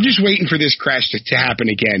 I'm just waiting for this crash to happen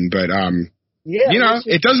again. But you know,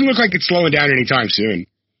 it doesn't look like it's slowing down anytime soon.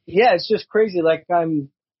 Yeah, it's just crazy. Like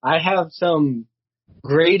I have some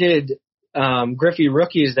graded Griffey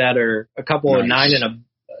rookies that are a couple of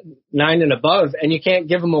 9 and above, and you can't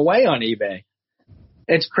give them away on eBay.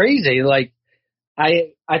 It's crazy. Like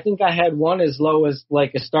I think I had one as low as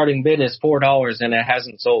like a starting bid is $4, and it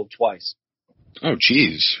hasn't sold twice. Oh,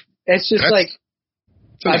 geez. It's just it's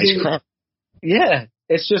a nice crop. Yeah,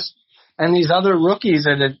 it's just, and these other rookies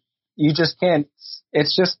that you just can't.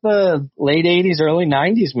 It's just the late 80s, early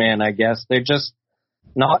 90s, man. I guess they're just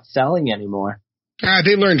not selling anymore.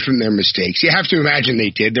 They learned from their mistakes. You have to imagine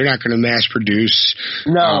they did. They're not going to mass produce.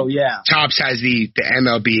 No, Topps has the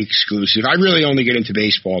MLB exclusive. I really only get into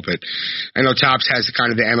baseball, but I know Topps has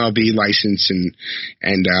kind of the MLB license,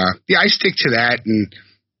 and I stick to that. And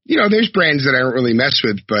you know, there's brands that I don't really mess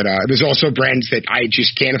with, but there's also brands that I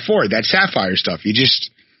just can't afford. That Sapphire stuff, you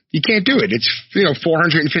can't do it. It's, you know,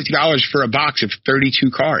 $450 for a box of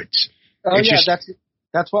 32 cards. Oh,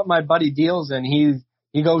 that's what my buddy deals in.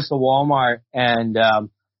 He goes to Walmart, and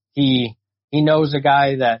he knows a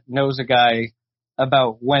guy that knows a guy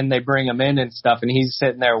about when they bring him in and stuff, and he's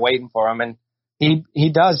sitting there waiting for him. And he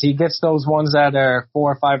gets those ones that are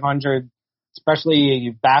 $400 or $500,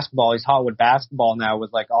 especially basketball. He's hot with basketball now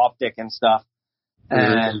with like Optic and stuff,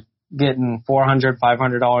 and getting $400,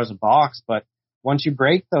 $500 a box. But once you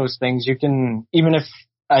break those things, you can, even if,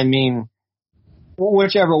 I mean,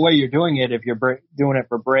 whichever way you're doing it, if you're doing it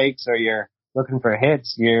for breaks or you're looking for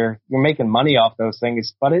hits, you're making money off those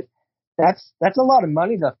things. But that's a lot of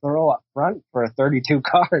money to throw up front for 32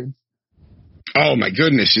 cards. Oh my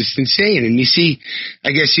goodness, it's insane. And you see,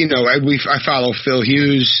 I guess, you know, I follow Phil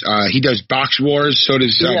Hughes. He does Box Wars, so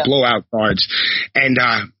does Blowout Cards. And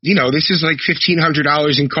you know, this is like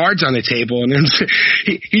 $1,500 in cards on the table, and then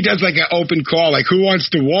he does like an open call, like, who wants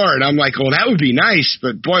to war? And I'm like, well, that would be nice,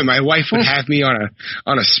 but boy, my wife would have me on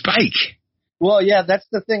a spike. Well, yeah, that's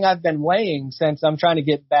the thing I've been weighing since I'm trying to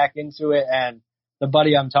get back into it, and the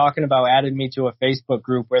buddy I'm talking about added me to a Facebook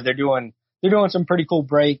group where they're doing some pretty cool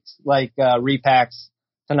breaks, like repacks.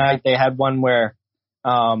 Tonight they had one where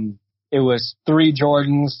it was 3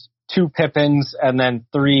 Jordans, 2 Pippins, and then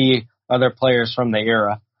 3 other players from the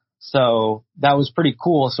era. So that was pretty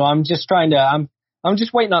cool. So I'm just I'm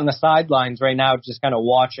just waiting on the sidelines right now, just kind of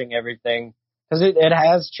watching everything, because it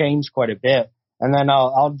has changed quite a bit. And then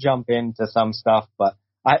I'll jump into some stuff, but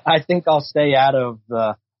I think I'll stay out of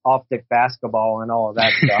the Optic basketball and all of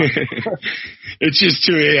that stuff. It's just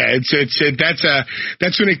too,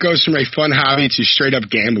 that's when it goes from a fun hobby to straight up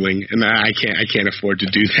gambling, and I can't afford to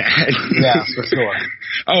do that. Yeah, for sure.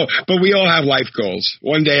 Oh, but we all have life goals.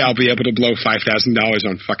 One day I'll be able to blow $5,000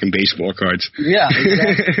 on fucking baseball cards. Yeah,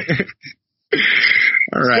 exactly.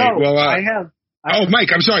 All right. So, well, I have. Mike,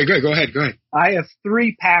 I'm sorry. Go ahead. I have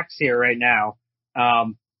 3 packs here right now.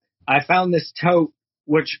 I found this tote,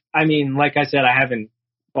 which, I mean, like I said, I haven't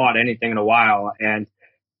bought anything in a while, and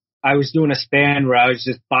I was doing a span where I was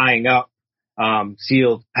just buying up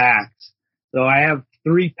sealed packs. So I have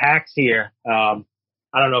 3 packs here. I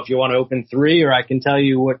don't know if you want to open 3, or I can tell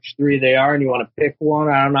you which 3 they are and you want to pick one.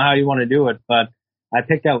 I don't know how you want to do it, but I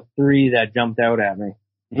picked out 3 that jumped out at me.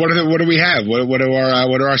 What do we have? What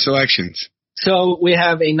are our selections? So we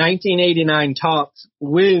have a 1989 Topps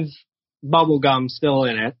with bubblegum still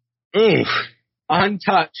in it. Ooh.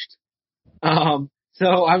 Untouched. So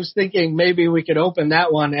I was thinking maybe we could open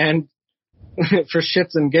that one, and for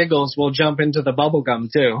shits and giggles, we'll jump into the bubblegum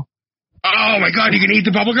too. Oh my God, you can eat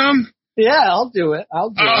the bubblegum? Yeah, I'll do it. Oh,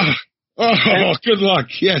 good luck.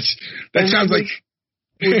 Yes. That sounds like...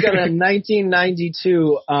 We've got a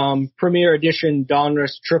 1992 Premier Edition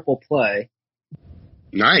Donruss Triple Play.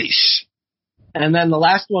 Nice. And then the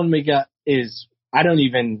last one we got is, I don't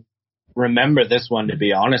even remember this one, to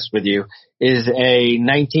be honest with you, is a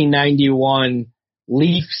 1991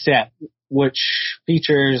 Leaf set, which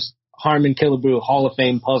features Harmon Killebrew Hall of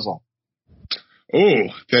Fame puzzle. Oh,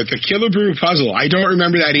 the Killebrew puzzle. I don't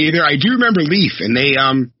remember that either. I do remember Leaf, and they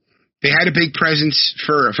They had a big presence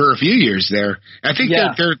for a few years there. I think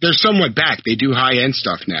they're somewhat back. They do high end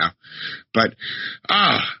stuff now, but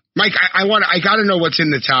Mike, I got to know what's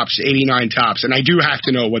in the tops, 89 tops, and I do have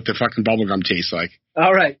to know what the fucking bubblegum tastes like.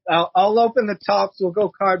 All right, I'll open the tops. We'll go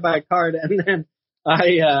card by card, and then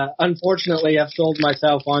I unfortunately have sold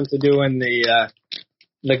myself onto doing the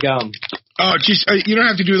gum. Oh, just you don't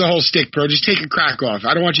have to do the whole stick, bro. Just take a crack off.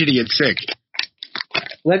 I don't want you to get sick.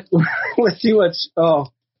 Let's see what's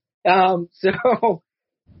so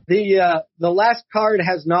the last card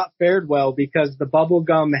has not fared well because the bubble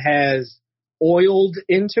gum has oiled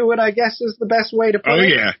into it, I guess is the best way to put it. Oh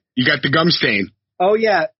yeah, you got the gum stain. Oh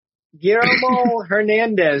yeah, Guillermo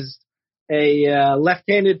Hernandez, a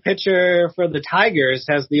left-handed pitcher for the Tigers,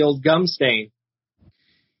 has the old gum stain.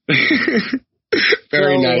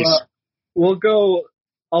 Very nice. I'll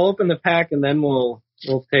open the pack and then we'll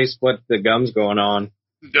taste what the gum's going on.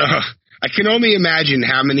 I can only imagine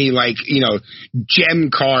how many,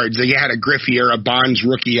 gem cards, you had a Griffey or a Bonds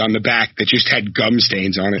rookie on the back that just had gum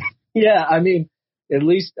stains on it. Yeah, I mean, at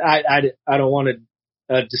least I don't want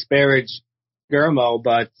to disparage Guillermo,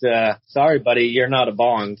 but sorry, buddy, you're not a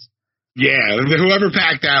Bonds. Yeah, whoever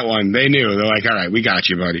packed that one, they knew. They're like, all right, we got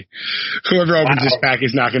you, buddy. Whoever opens this pack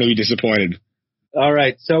is not going to be disappointed. All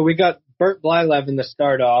right, so we got Bert Blyleven to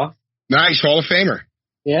start off. Nice, Hall of Famer.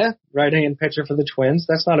 Yeah, right-hand pitcher for the Twins.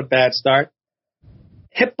 That's not a bad start.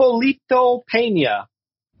 Hippolito Pena.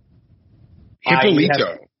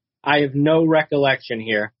 Hippolito. I have no recollection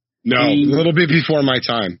here. No, a little bit before my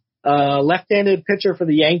time. Left-handed pitcher for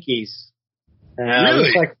the Yankees.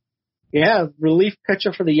 Really? Relief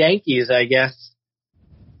pitcher for the Yankees, I guess.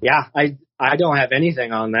 Yeah, I don't have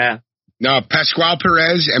anything on that. No, Pascual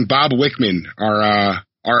Perez and Bob Wickman are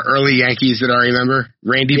early Yankees that I remember.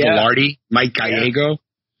 Randy Velarde, Mike Gallego.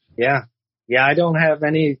 Yeah, I don't have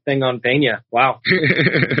anything on Pena. Wow.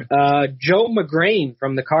 Joe McGrain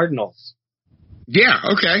from the Cardinals. Yeah,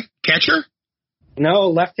 okay. Catcher? No,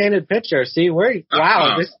 left-handed pitcher. See,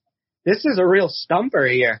 this is a real stumper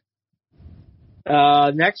here.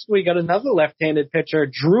 Next, we got another left-handed pitcher,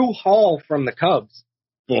 Drew Hall from the Cubs.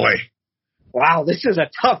 Boy. Wow, this is a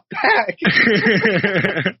tough pack.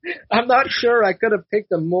 I'm not sure I could have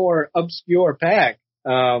picked a more obscure pack.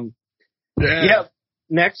 Yeah.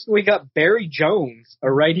 Next, we got Barry Jones,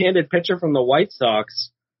 a right-handed pitcher from the White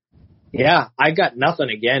Sox. Yeah, I got nothing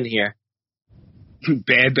again here.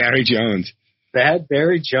 Bad Barry Jones. Bad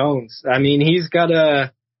Barry Jones. I mean, he's got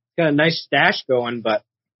a nice stash going, but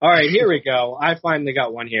all right, here we go. I finally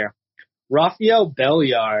got one here. Rafael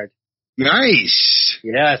Belliard. Nice.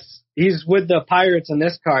 Yes. He's with the Pirates in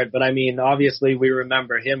this card, but I mean, obviously we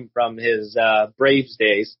remember him from his Braves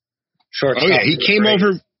days. Oh yeah, he came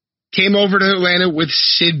over to Atlanta with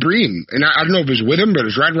Sid Bream, and I don't know if it was with him, but it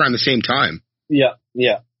was right around the same time. Yeah.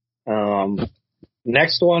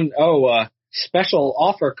 Next one, special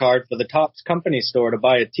offer card for the Topps Company store to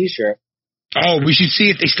buy a T-shirt. Oh, we should see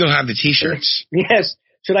if they still have the T-shirts. Yes.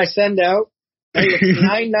 Should I send out? It's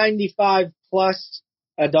 $9.95 plus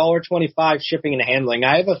 $1.25 shipping and handling.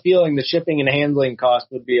 I have a feeling the shipping and handling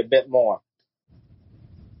cost would be a bit more.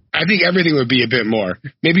 I think everything would be a bit more.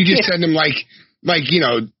 Maybe just send them a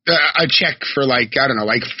check for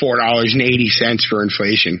 $4.80 for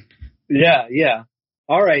inflation. Yeah.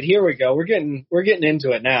 All right, here we go. We're getting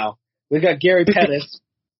into it now. We've got Gary Pettis.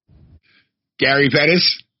 Gary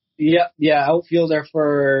Pettis? Yeah, outfielder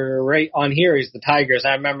for right on here. He's the Tigers.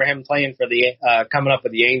 I remember him playing for coming up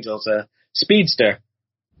with the Angels, a speedster.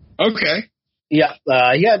 Okay. Yeah,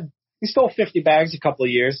 he stole 50 bags a couple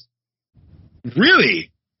of years.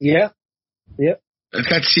 Really? Yeah. Yep.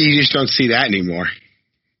 You just don't see that anymore.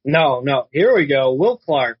 No. Here we go. Will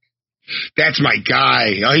Clark. That's my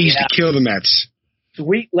guy. Oh, he used to kill the Mets.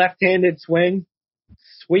 Sweet left-handed swing.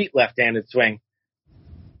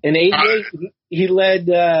 In 88, he led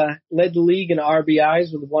the league in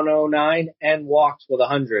RBIs with 109 and walks with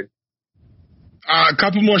 100. A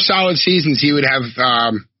couple more solid seasons, he would have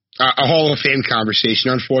a Hall of Fame conversation.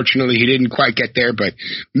 Unfortunately, he didn't quite get there, but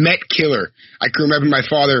Met killer. I can remember my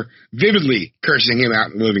father vividly cursing him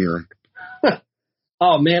out in the living room.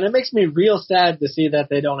 Oh, man, it makes me real sad to see that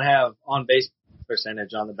they don't have on-base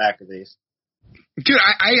percentage on the back of these. Dude,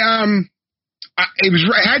 it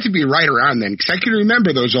had to be right around then, because I can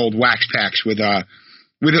remember those old wax packs with at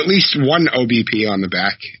least one OBP on the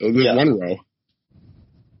back, one row.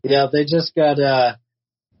 Yeah, they just got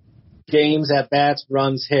games, at-bats,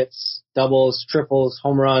 runs, hits, doubles, triples,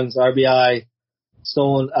 home runs, RBI,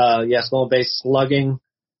 stolen base, slugging,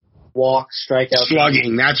 walks, strikeouts.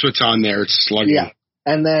 Slugging, that's what's on there. It's slugging. Yeah,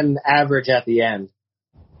 and then average at the end.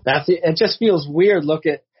 It just feels weird.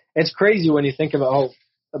 It's crazy when you think about,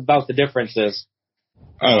 about the differences.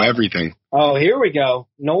 Oh, everything. Oh, here we go.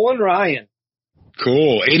 Nolan Ryan.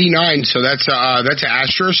 Cool. 89. So that's an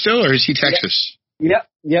Astro still, or is he Texas? Yep.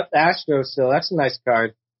 Astros still. That's a nice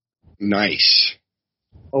card. Nice.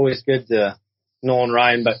 Always good to Nolan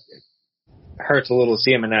Ryan, but it hurts a little to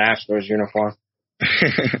see him in an Astros uniform.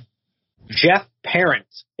 Jeff Parent,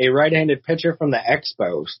 a right-handed pitcher from the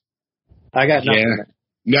Expos. I got nothing.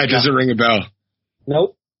 Yeah, it doesn't ring a bell.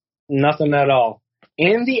 Nope. Nothing at all.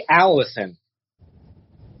 Andy Allison,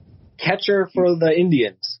 catcher for the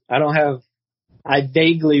Indians. I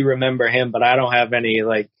vaguely remember him, but I don't have any,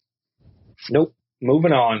 nope.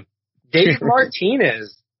 Moving on. Dave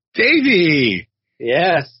Martinez. Davey.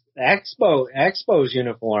 Yes. Expos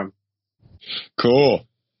uniform. Cool.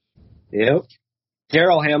 Yep.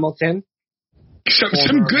 Darryl Hamilton.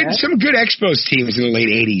 Some good Expos teams in the late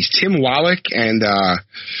 80s. Tim Wallach and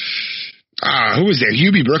who was there?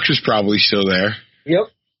 Hubie Brooks was probably still there.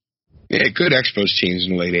 Yep. Yeah, good Expos teams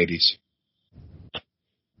in the late 80s.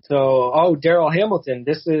 So, Darryl Hamilton.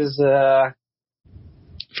 This is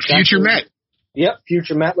Future Met. Yep,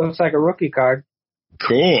 Future Met. Looks like a rookie card.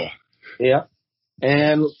 Cool. Yep.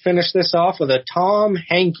 And finish this off with a Tom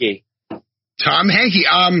Henke. Tom Henke,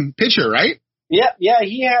 pitcher, right? Yeah,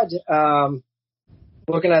 he had,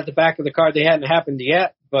 looking at the back of the card, they hadn't happened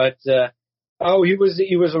yet, but, he was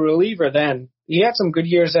a reliever then. He had some good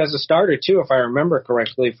years as a starter too, if I remember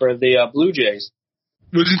correctly, for the Blue Jays.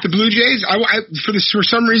 Was it the Blue Jays? For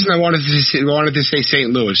some reason I wanted to say St.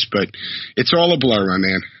 Louis, but it's all a blur, my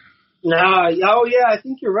man. I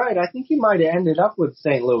think you're right. I think he might have ended up with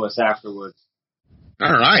St. Louis afterwards.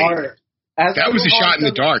 All right. That was a shot in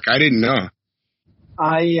the dark. I didn't know.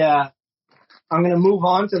 I'm going to move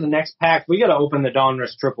on to the next pack. We got to open the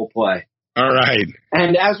Donruss triple play. All right.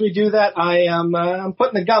 And as we do that, I'm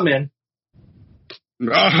putting the gum in.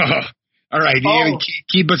 Oh, all right. You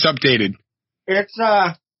keep us updated. It's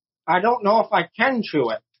I don't know if I can chew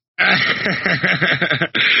it.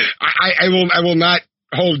 I will not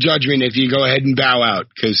hold judgment if you go ahead and bow out,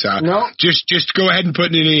 because no. just go ahead and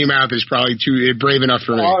put it in your mouth is probably too brave enough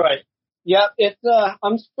for me. All right. Yeah,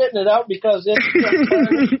 I'm spitting it out because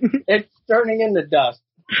it's turning into dust.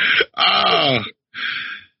 Oh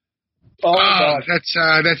God. That's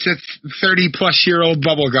a 30-plus-year-old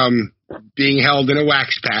bubble gum being held in a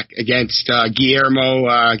wax pack against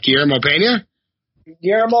Guillermo Pena?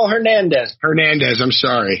 Guillermo Hernandez. Hernandez, I'm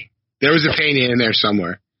sorry. There was a Pena in there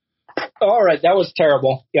somewhere. All right, that was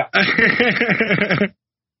terrible. Yeah. I'm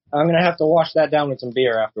going to have to wash that down with some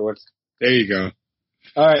beer afterwards. There you go.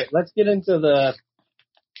 All right, let's get into the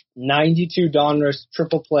 92 Donruss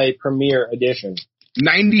Triple Play Premier Edition.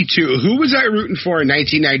 92. Who was I rooting for in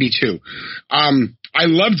 1992? I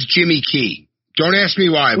loved Jimmy Key. Don't ask me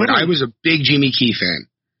why, but I was a big Jimmy Key fan.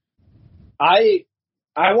 I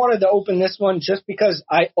wanted to open this one just because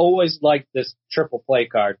I always liked this triple play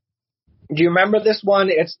card. Do you remember this one?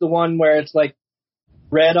 It's the one where it's like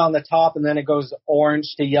red on the top and then it goes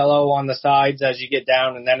orange to yellow on the sides as you get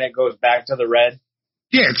down, and then it goes back to the red.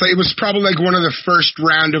 Yeah, it was probably like one of the first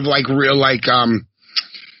round of real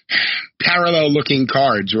parallel looking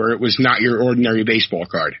cards where it was not your ordinary baseball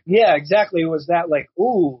card. Yeah, exactly. It was that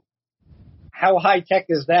ooh, how high tech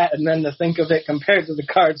is that? And then to think of it compared to the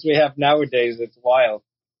cards we have nowadays, it's wild.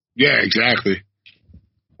 Yeah, exactly.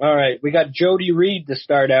 All right, we got Jody Reed to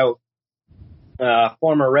start out,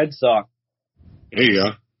 former Red Sox. There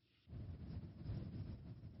you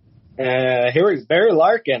go. Here is Barry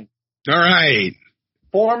Larkin. All right.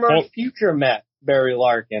 Former future Met, Barry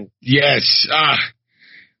Larkin. Yes.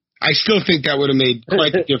 I still think that would have made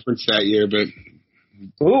quite a difference that year, but...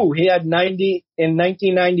 Ooh, he had 90... In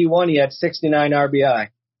 1991, he had 69 RBI.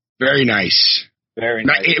 Very nice. Very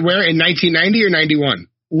nice. Where, in 1990 or 91?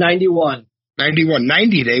 91. 91.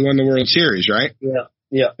 90, they won the World Series, right?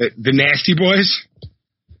 Yeah. The Nasty Boys?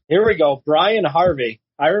 Here we go. Brian Harvey.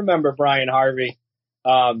 I remember Brian Harvey.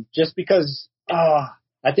 Just because...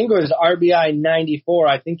 I think it was RBI 94.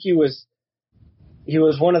 I think he was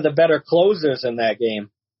one of the better closers in that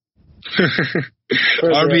game.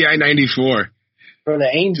 RBI 94. For the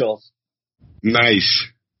Angels. Nice.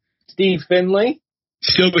 Steve Finley.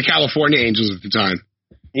 Still the California Angels at the time.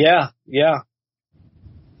 Yeah.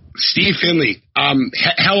 Steve Finley,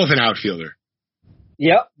 hell of an outfielder.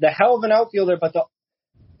 Yep, the hell of an outfielder, but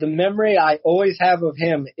the memory I always have of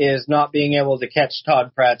him is not being able to catch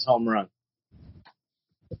Todd Pratt's home run.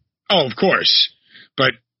 Oh, of course.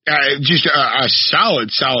 But just a solid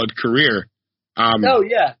career. Oh,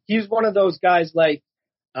 yeah. He's one of those guys kind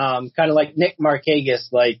of like Nick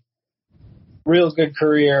Markakis, real good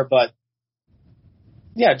career, but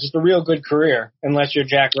yeah, just a real good career, unless you're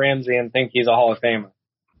Jack Ramsey and think he's a Hall of Famer.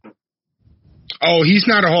 Oh, he's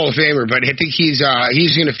not a Hall of Famer, but I think he's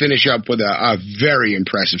going to finish up with a very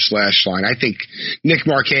impressive slash line. I think Nick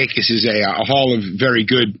Markakis is a Hall of Very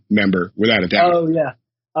Good member, without a doubt. Oh, yeah.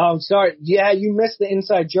 Sorry. Yeah, you missed the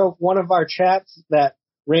inside joke. One of our chats that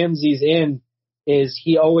Ramsey's in is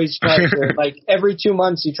he always tries to, like, every 2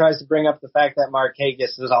 months he tries to bring up the fact that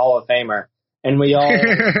Markakis is a Hall of Famer. And we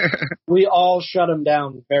all shut him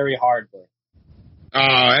down very hardly.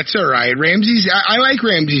 Oh, that's all right. I like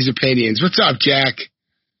Ramsey's opinions. What's up, Jack?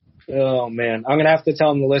 Oh, man. I'm going to have to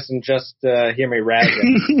tell him to listen just to hear me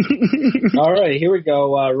ragging. All right, here we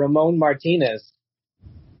go. Ramon Martinez.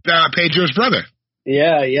 Pedro's brother.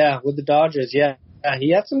 Yeah, with the Dodgers, yeah.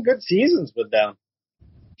 He had some good seasons with them.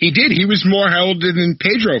 He did. He was more heralded than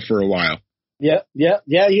Pedro for a while. Yeah,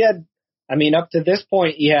 he had, up to this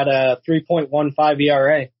point, he had a 3.15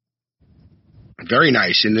 ERA. Very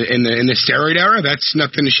nice. In the steroid era, that's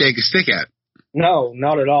nothing to shake a stick at. No,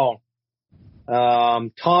 not at all.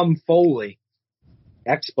 Tom Foley,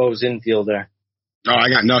 Expos infielder. Oh, I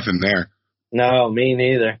got nothing there. No, me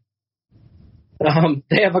neither.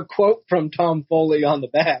 They have a quote from Tom Foley on the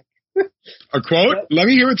back. A quote? Let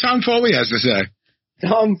me hear what Tom Foley has to say.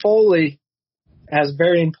 Tom Foley has a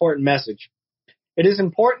very important message. It is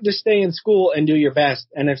important to stay in school and do your best,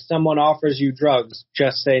 and if someone offers you drugs,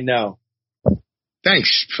 just say no.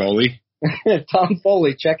 Thanks, Foley. Tom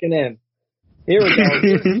Foley checking in. Here we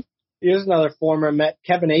go. Here's another former Met,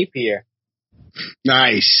 Kevin Appier.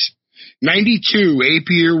 Nice. 92,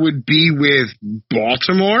 Appier would be with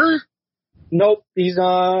Baltimore? Nope, he's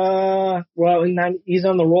on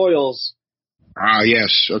the Royals. Ah,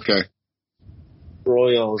 yes, okay.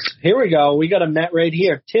 Royals. Here we go. We got a Met right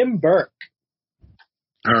here. Tim Burke.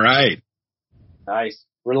 All right. Nice.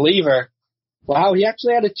 Reliever. Wow, he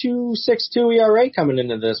actually had a 2.62 ERA coming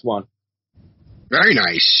into this one. Very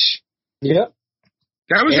nice. Yep.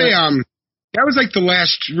 That was that was like the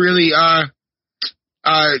last really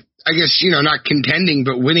I guess, not contending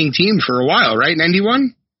but winning team for a while, right?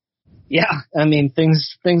 91? Yeah,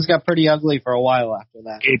 things got pretty ugly for a while after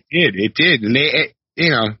that. It did. And they,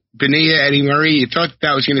 Bonilla, Eddie Murray, you thought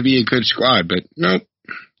that was going to be a good squad, but nope.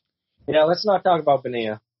 Yeah, let's not talk about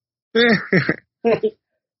Bonilla.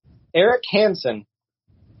 Eric Hansen,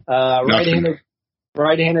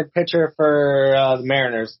 right-handed pitcher for the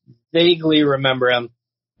Mariners. Vaguely remember him.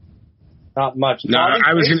 Not much. No,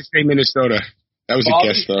 I was going to say Minnesota. That was a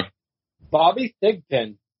guess, though. Bobby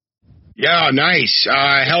Thigpen. Yeah, nice.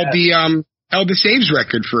 Held the saves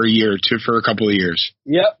record for a couple of years.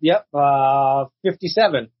 Yep.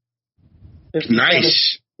 57.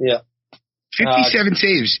 Nice. Yeah. 57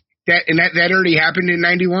 saves. That already happened in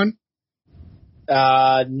 91?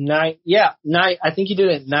 I think he did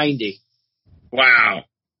it at 90. Wow.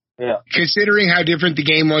 Yeah. Considering how different the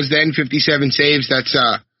game was then, 57 saves, that's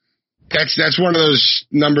one of those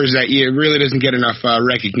numbers that really doesn't get enough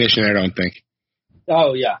recognition, I don't think.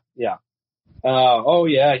 Oh, yeah.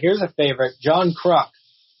 Here's a favorite. John Kruk.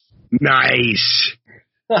 Nice.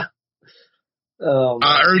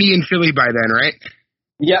 Already in Philly by then, right?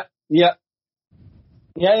 Yep. Yeah,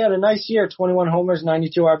 he had a nice year. 21 homers,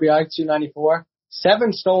 92 RBI, 294.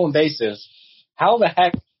 7 stolen bases. How the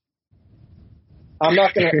heck? I'm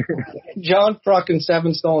not going to... John Kruk and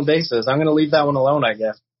 7 stolen bases. I'm going to leave that one alone, I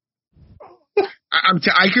guess.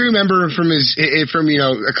 I can remember from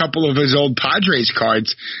a couple of his old Padres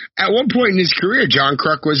cards. At one point in his career, John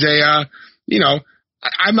Kruk was I'm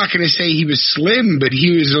not going to say he was slim, but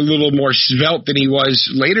he was a little more svelte than he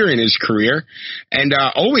was later in his career, and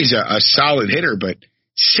always a solid hitter. But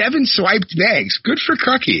 7 swiped bags, good for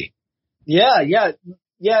Cookie. Yeah.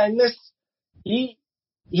 And this, he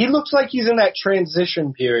looks like he's in that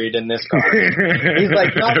transition period in this card. He's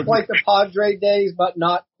like not quite the Padre days, but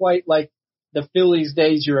not quite like the Phillies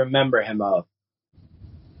days you remember him of.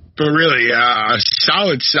 But really, a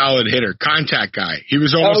solid hitter, contact guy. He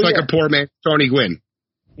was almost like a poor man Tony Gwynn.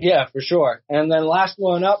 Yeah, for sure. And then last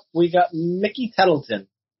one up, we got Mickey Tettleton.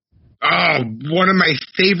 Oh, one of my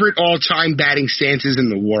favorite all-time batting stances in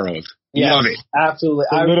the world. Yeah, love it. Absolutely.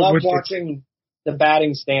 I love watching the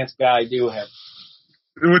batting stance guy do him.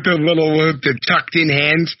 With the tucked in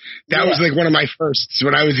hands. That was like one of my firsts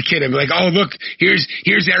when I was a kid. I'd be like, oh, look, here's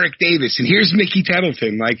Eric Davis and here's Mickey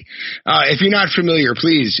Tettleton. Like, if you're not familiar,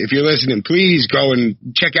 please, if you're listening, please go and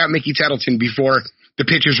check out Mickey Tettleton before the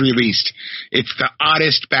picture's released. It's the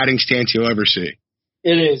oddest batting stance you'll ever see.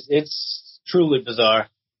 It is. It's truly bizarre.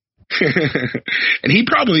 And he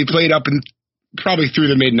probably played up through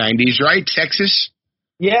the mid-90s, right? Texas?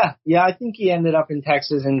 Yeah, I think he ended up in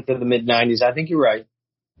Texas into the mid-90s. I think you're right.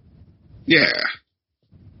 Yeah.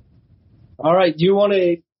 All right. Do you want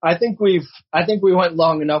to I think we went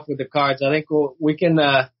long enough with the cards. I think we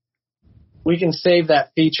can save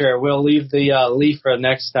that feature. We'll leave the leaf for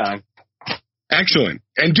next time. Excellent.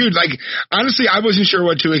 And dude, like, honestly, I wasn't sure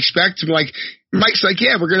what to expect. I'm like, Mike's like,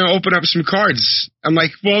 yeah, we're going to open up some cards. I'm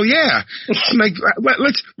like, well, yeah. I'm like,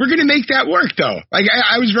 we're going to make that work though. Like,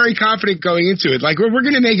 I was very confident going into it. Like, we're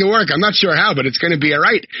going to make it work. I'm not sure how, but it's going to be all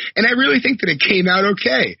right. And I really think that it came out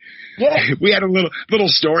okay. Yeah. We had a little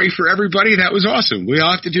story for everybody. That was awesome. We'll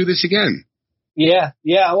have to do this again. Yeah.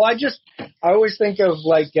 Yeah. Well, I always think of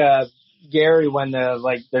like, Gary when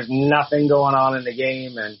there's nothing going on in the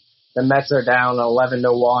game and the Mets are down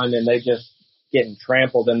 11-1 and they just getting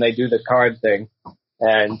trampled and they do the card thing.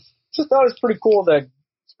 And just thought it was pretty cool that,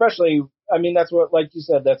 especially, I mean, that's what, like you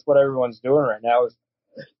said, that's what everyone's doing right now is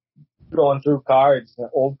going through cards,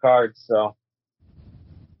 old cards. So.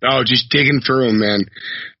 Oh, just digging through them, man.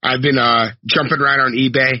 I've been jumping around on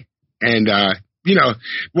eBay and,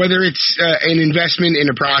 whether it's an investment in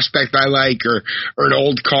a prospect I like or an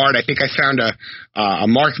old card. I think I found a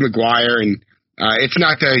Mark McGwire, and it's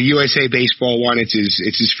not the USA Baseball one. It's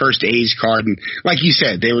his first A's card, and like you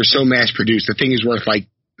said, they were so mass produced. The thing is worth like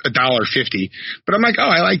 $1.50. But I'm like, oh,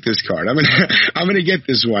 I like this card. I'm gonna get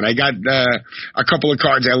this one. I got a couple of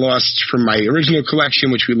cards I lost from my original collection,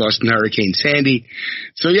 which we lost in Hurricane Sandy.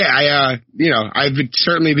 So yeah, I've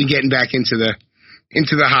certainly been getting back into the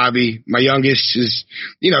hobby. My youngest is,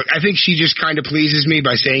 I think she just kind of pleases me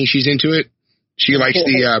by saying she's into it. She likes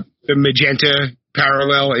the magenta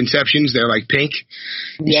parallel Inceptions. They're like pink.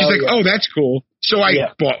 And she's like, oh, that's cool. So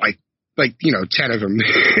I bought like 10 of them.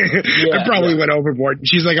 I probably went overboard.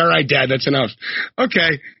 She's like, all right, Dad, that's enough.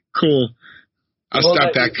 Okay, cool. I'll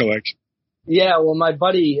stop that collection. Yeah, well, my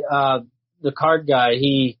buddy, the card guy,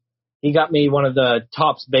 he got me one of the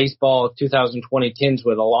Topps Baseball 2020 tins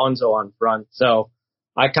with Alonso on front. So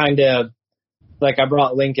I kind of, I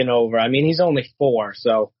brought Lincoln over. I mean, he's only 4,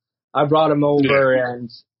 so I brought him over and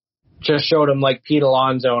just showed him Pete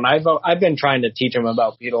Alonso. And I've been trying to teach him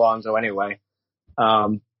about Pete Alonso anyway.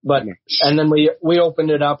 And then we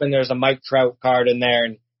opened it up and there's a Mike Trout card in there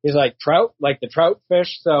and he's like, Trout, like the trout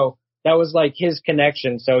fish. So that was his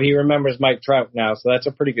connection. So he remembers Mike Trout now. So that's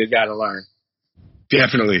a pretty good guy to learn.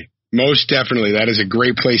 Definitely. Most definitely. That is a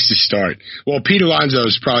great place to start. Well, Pete Alonso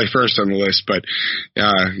is probably first on the list, but,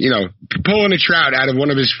 pulling a Trout out of one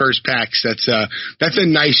of his first packs, that's a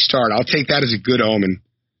nice start. I'll take that as a good omen.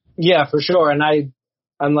 Yeah, for sure. And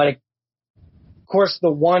I'm like, of course, the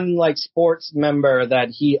one sports member that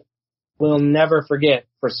he will never forget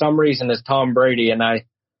for some reason is Tom Brady. And I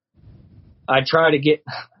try to get,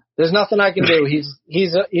 there's nothing I can do.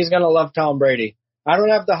 He's going to love Tom Brady. I don't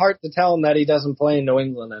have the heart to tell him that he doesn't play in New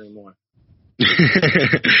England anymore.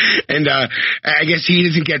 And I guess he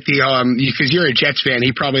doesn't get the because you're a Jets fan,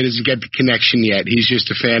 he probably doesn't get the connection yet. He's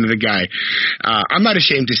just a fan of the guy. I'm not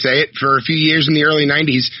ashamed to say it. For a few years in the early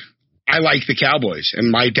 90s, I liked the Cowboys,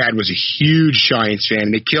 and my dad was a huge Giants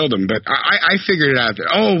fan, and it killed him. But I figured it out.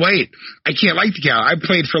 Oh, wait, I can't like the Cowboys. I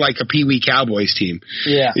played for a Pee Wee Cowboys team.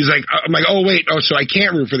 Yeah. He's like, I'm like, oh, wait, so I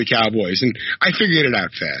can't root for the Cowboys. And I figured it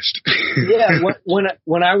out fast. Yeah,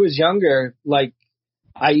 when I was younger,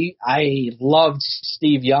 I loved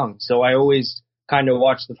Steve Young, so I always kind of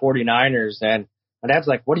watched the 49ers, and my dad's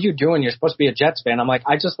like, what are you doing? You're supposed to be a Jets fan. I'm like,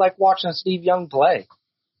 I just like watching Steve Young play.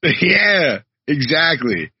 Yeah,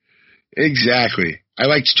 exactly. I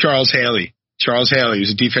liked Charles Haley. Charles Haley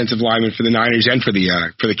was a defensive lineman for the Niners and for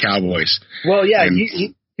the Cowboys. Well, yeah, and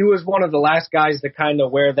he was one of the last guys to kind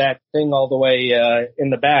of wear that thing all the way in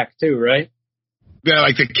the back too, right?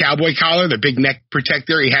 The cowboy collar, the big neck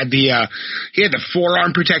protector. He had the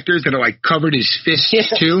forearm protectors that are covered his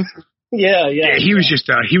fists too. Yeah. He was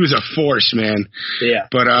he was a force, man. Yeah.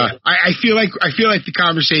 But I feel like the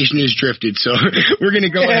conversation has drifted, so we're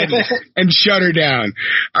gonna go ahead and shut her down.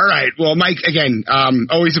 All right. Well, Mike, again,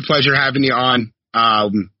 always a pleasure having you on.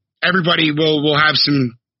 Everybody will have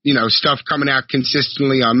some stuff coming out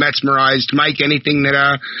consistently on Metsmerized. Mike, anything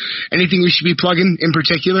we should be plugging in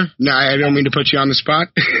particular? No, I don't mean to put you on the spot.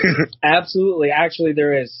 Absolutely. Actually,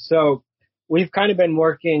 there is. So we've kind of been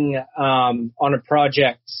working on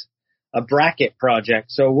a bracket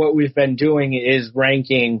project. So what we've been doing is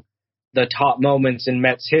ranking the top moments in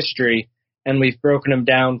Mets history, and we've broken them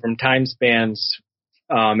down from time spans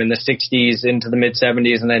in the 60s into the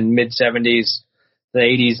mid-70s and then mid-70s, the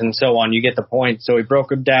 80s, and so on. You get the point. So we broke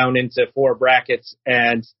them down into 4 brackets,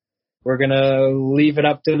 and we're going to leave it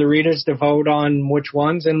up to the readers to vote on which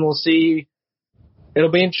ones, and we'll see.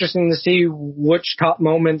 It'll be interesting to see which top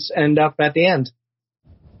moments end up at the end.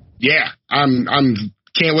 Yeah, I'm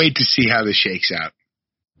can't wait to see how this shakes out.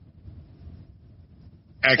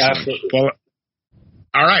 Excellent. Absolutely.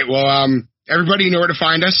 All right. Well, everybody, you know where to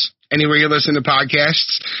find us. Anywhere you listen to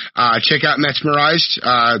podcasts, check out Metsmerized.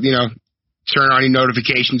 Turn on your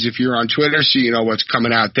notifications if you're on Twitter so you know what's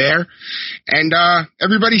coming out there. And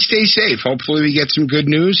everybody stay safe. Hopefully we get some good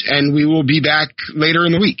news, and we will be back later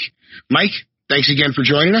in the week. Mike, thanks again for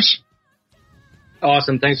joining us.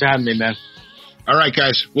 Awesome. Thanks for having me, man. All right,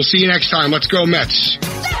 guys. We'll see you next time. Let's go, Mets.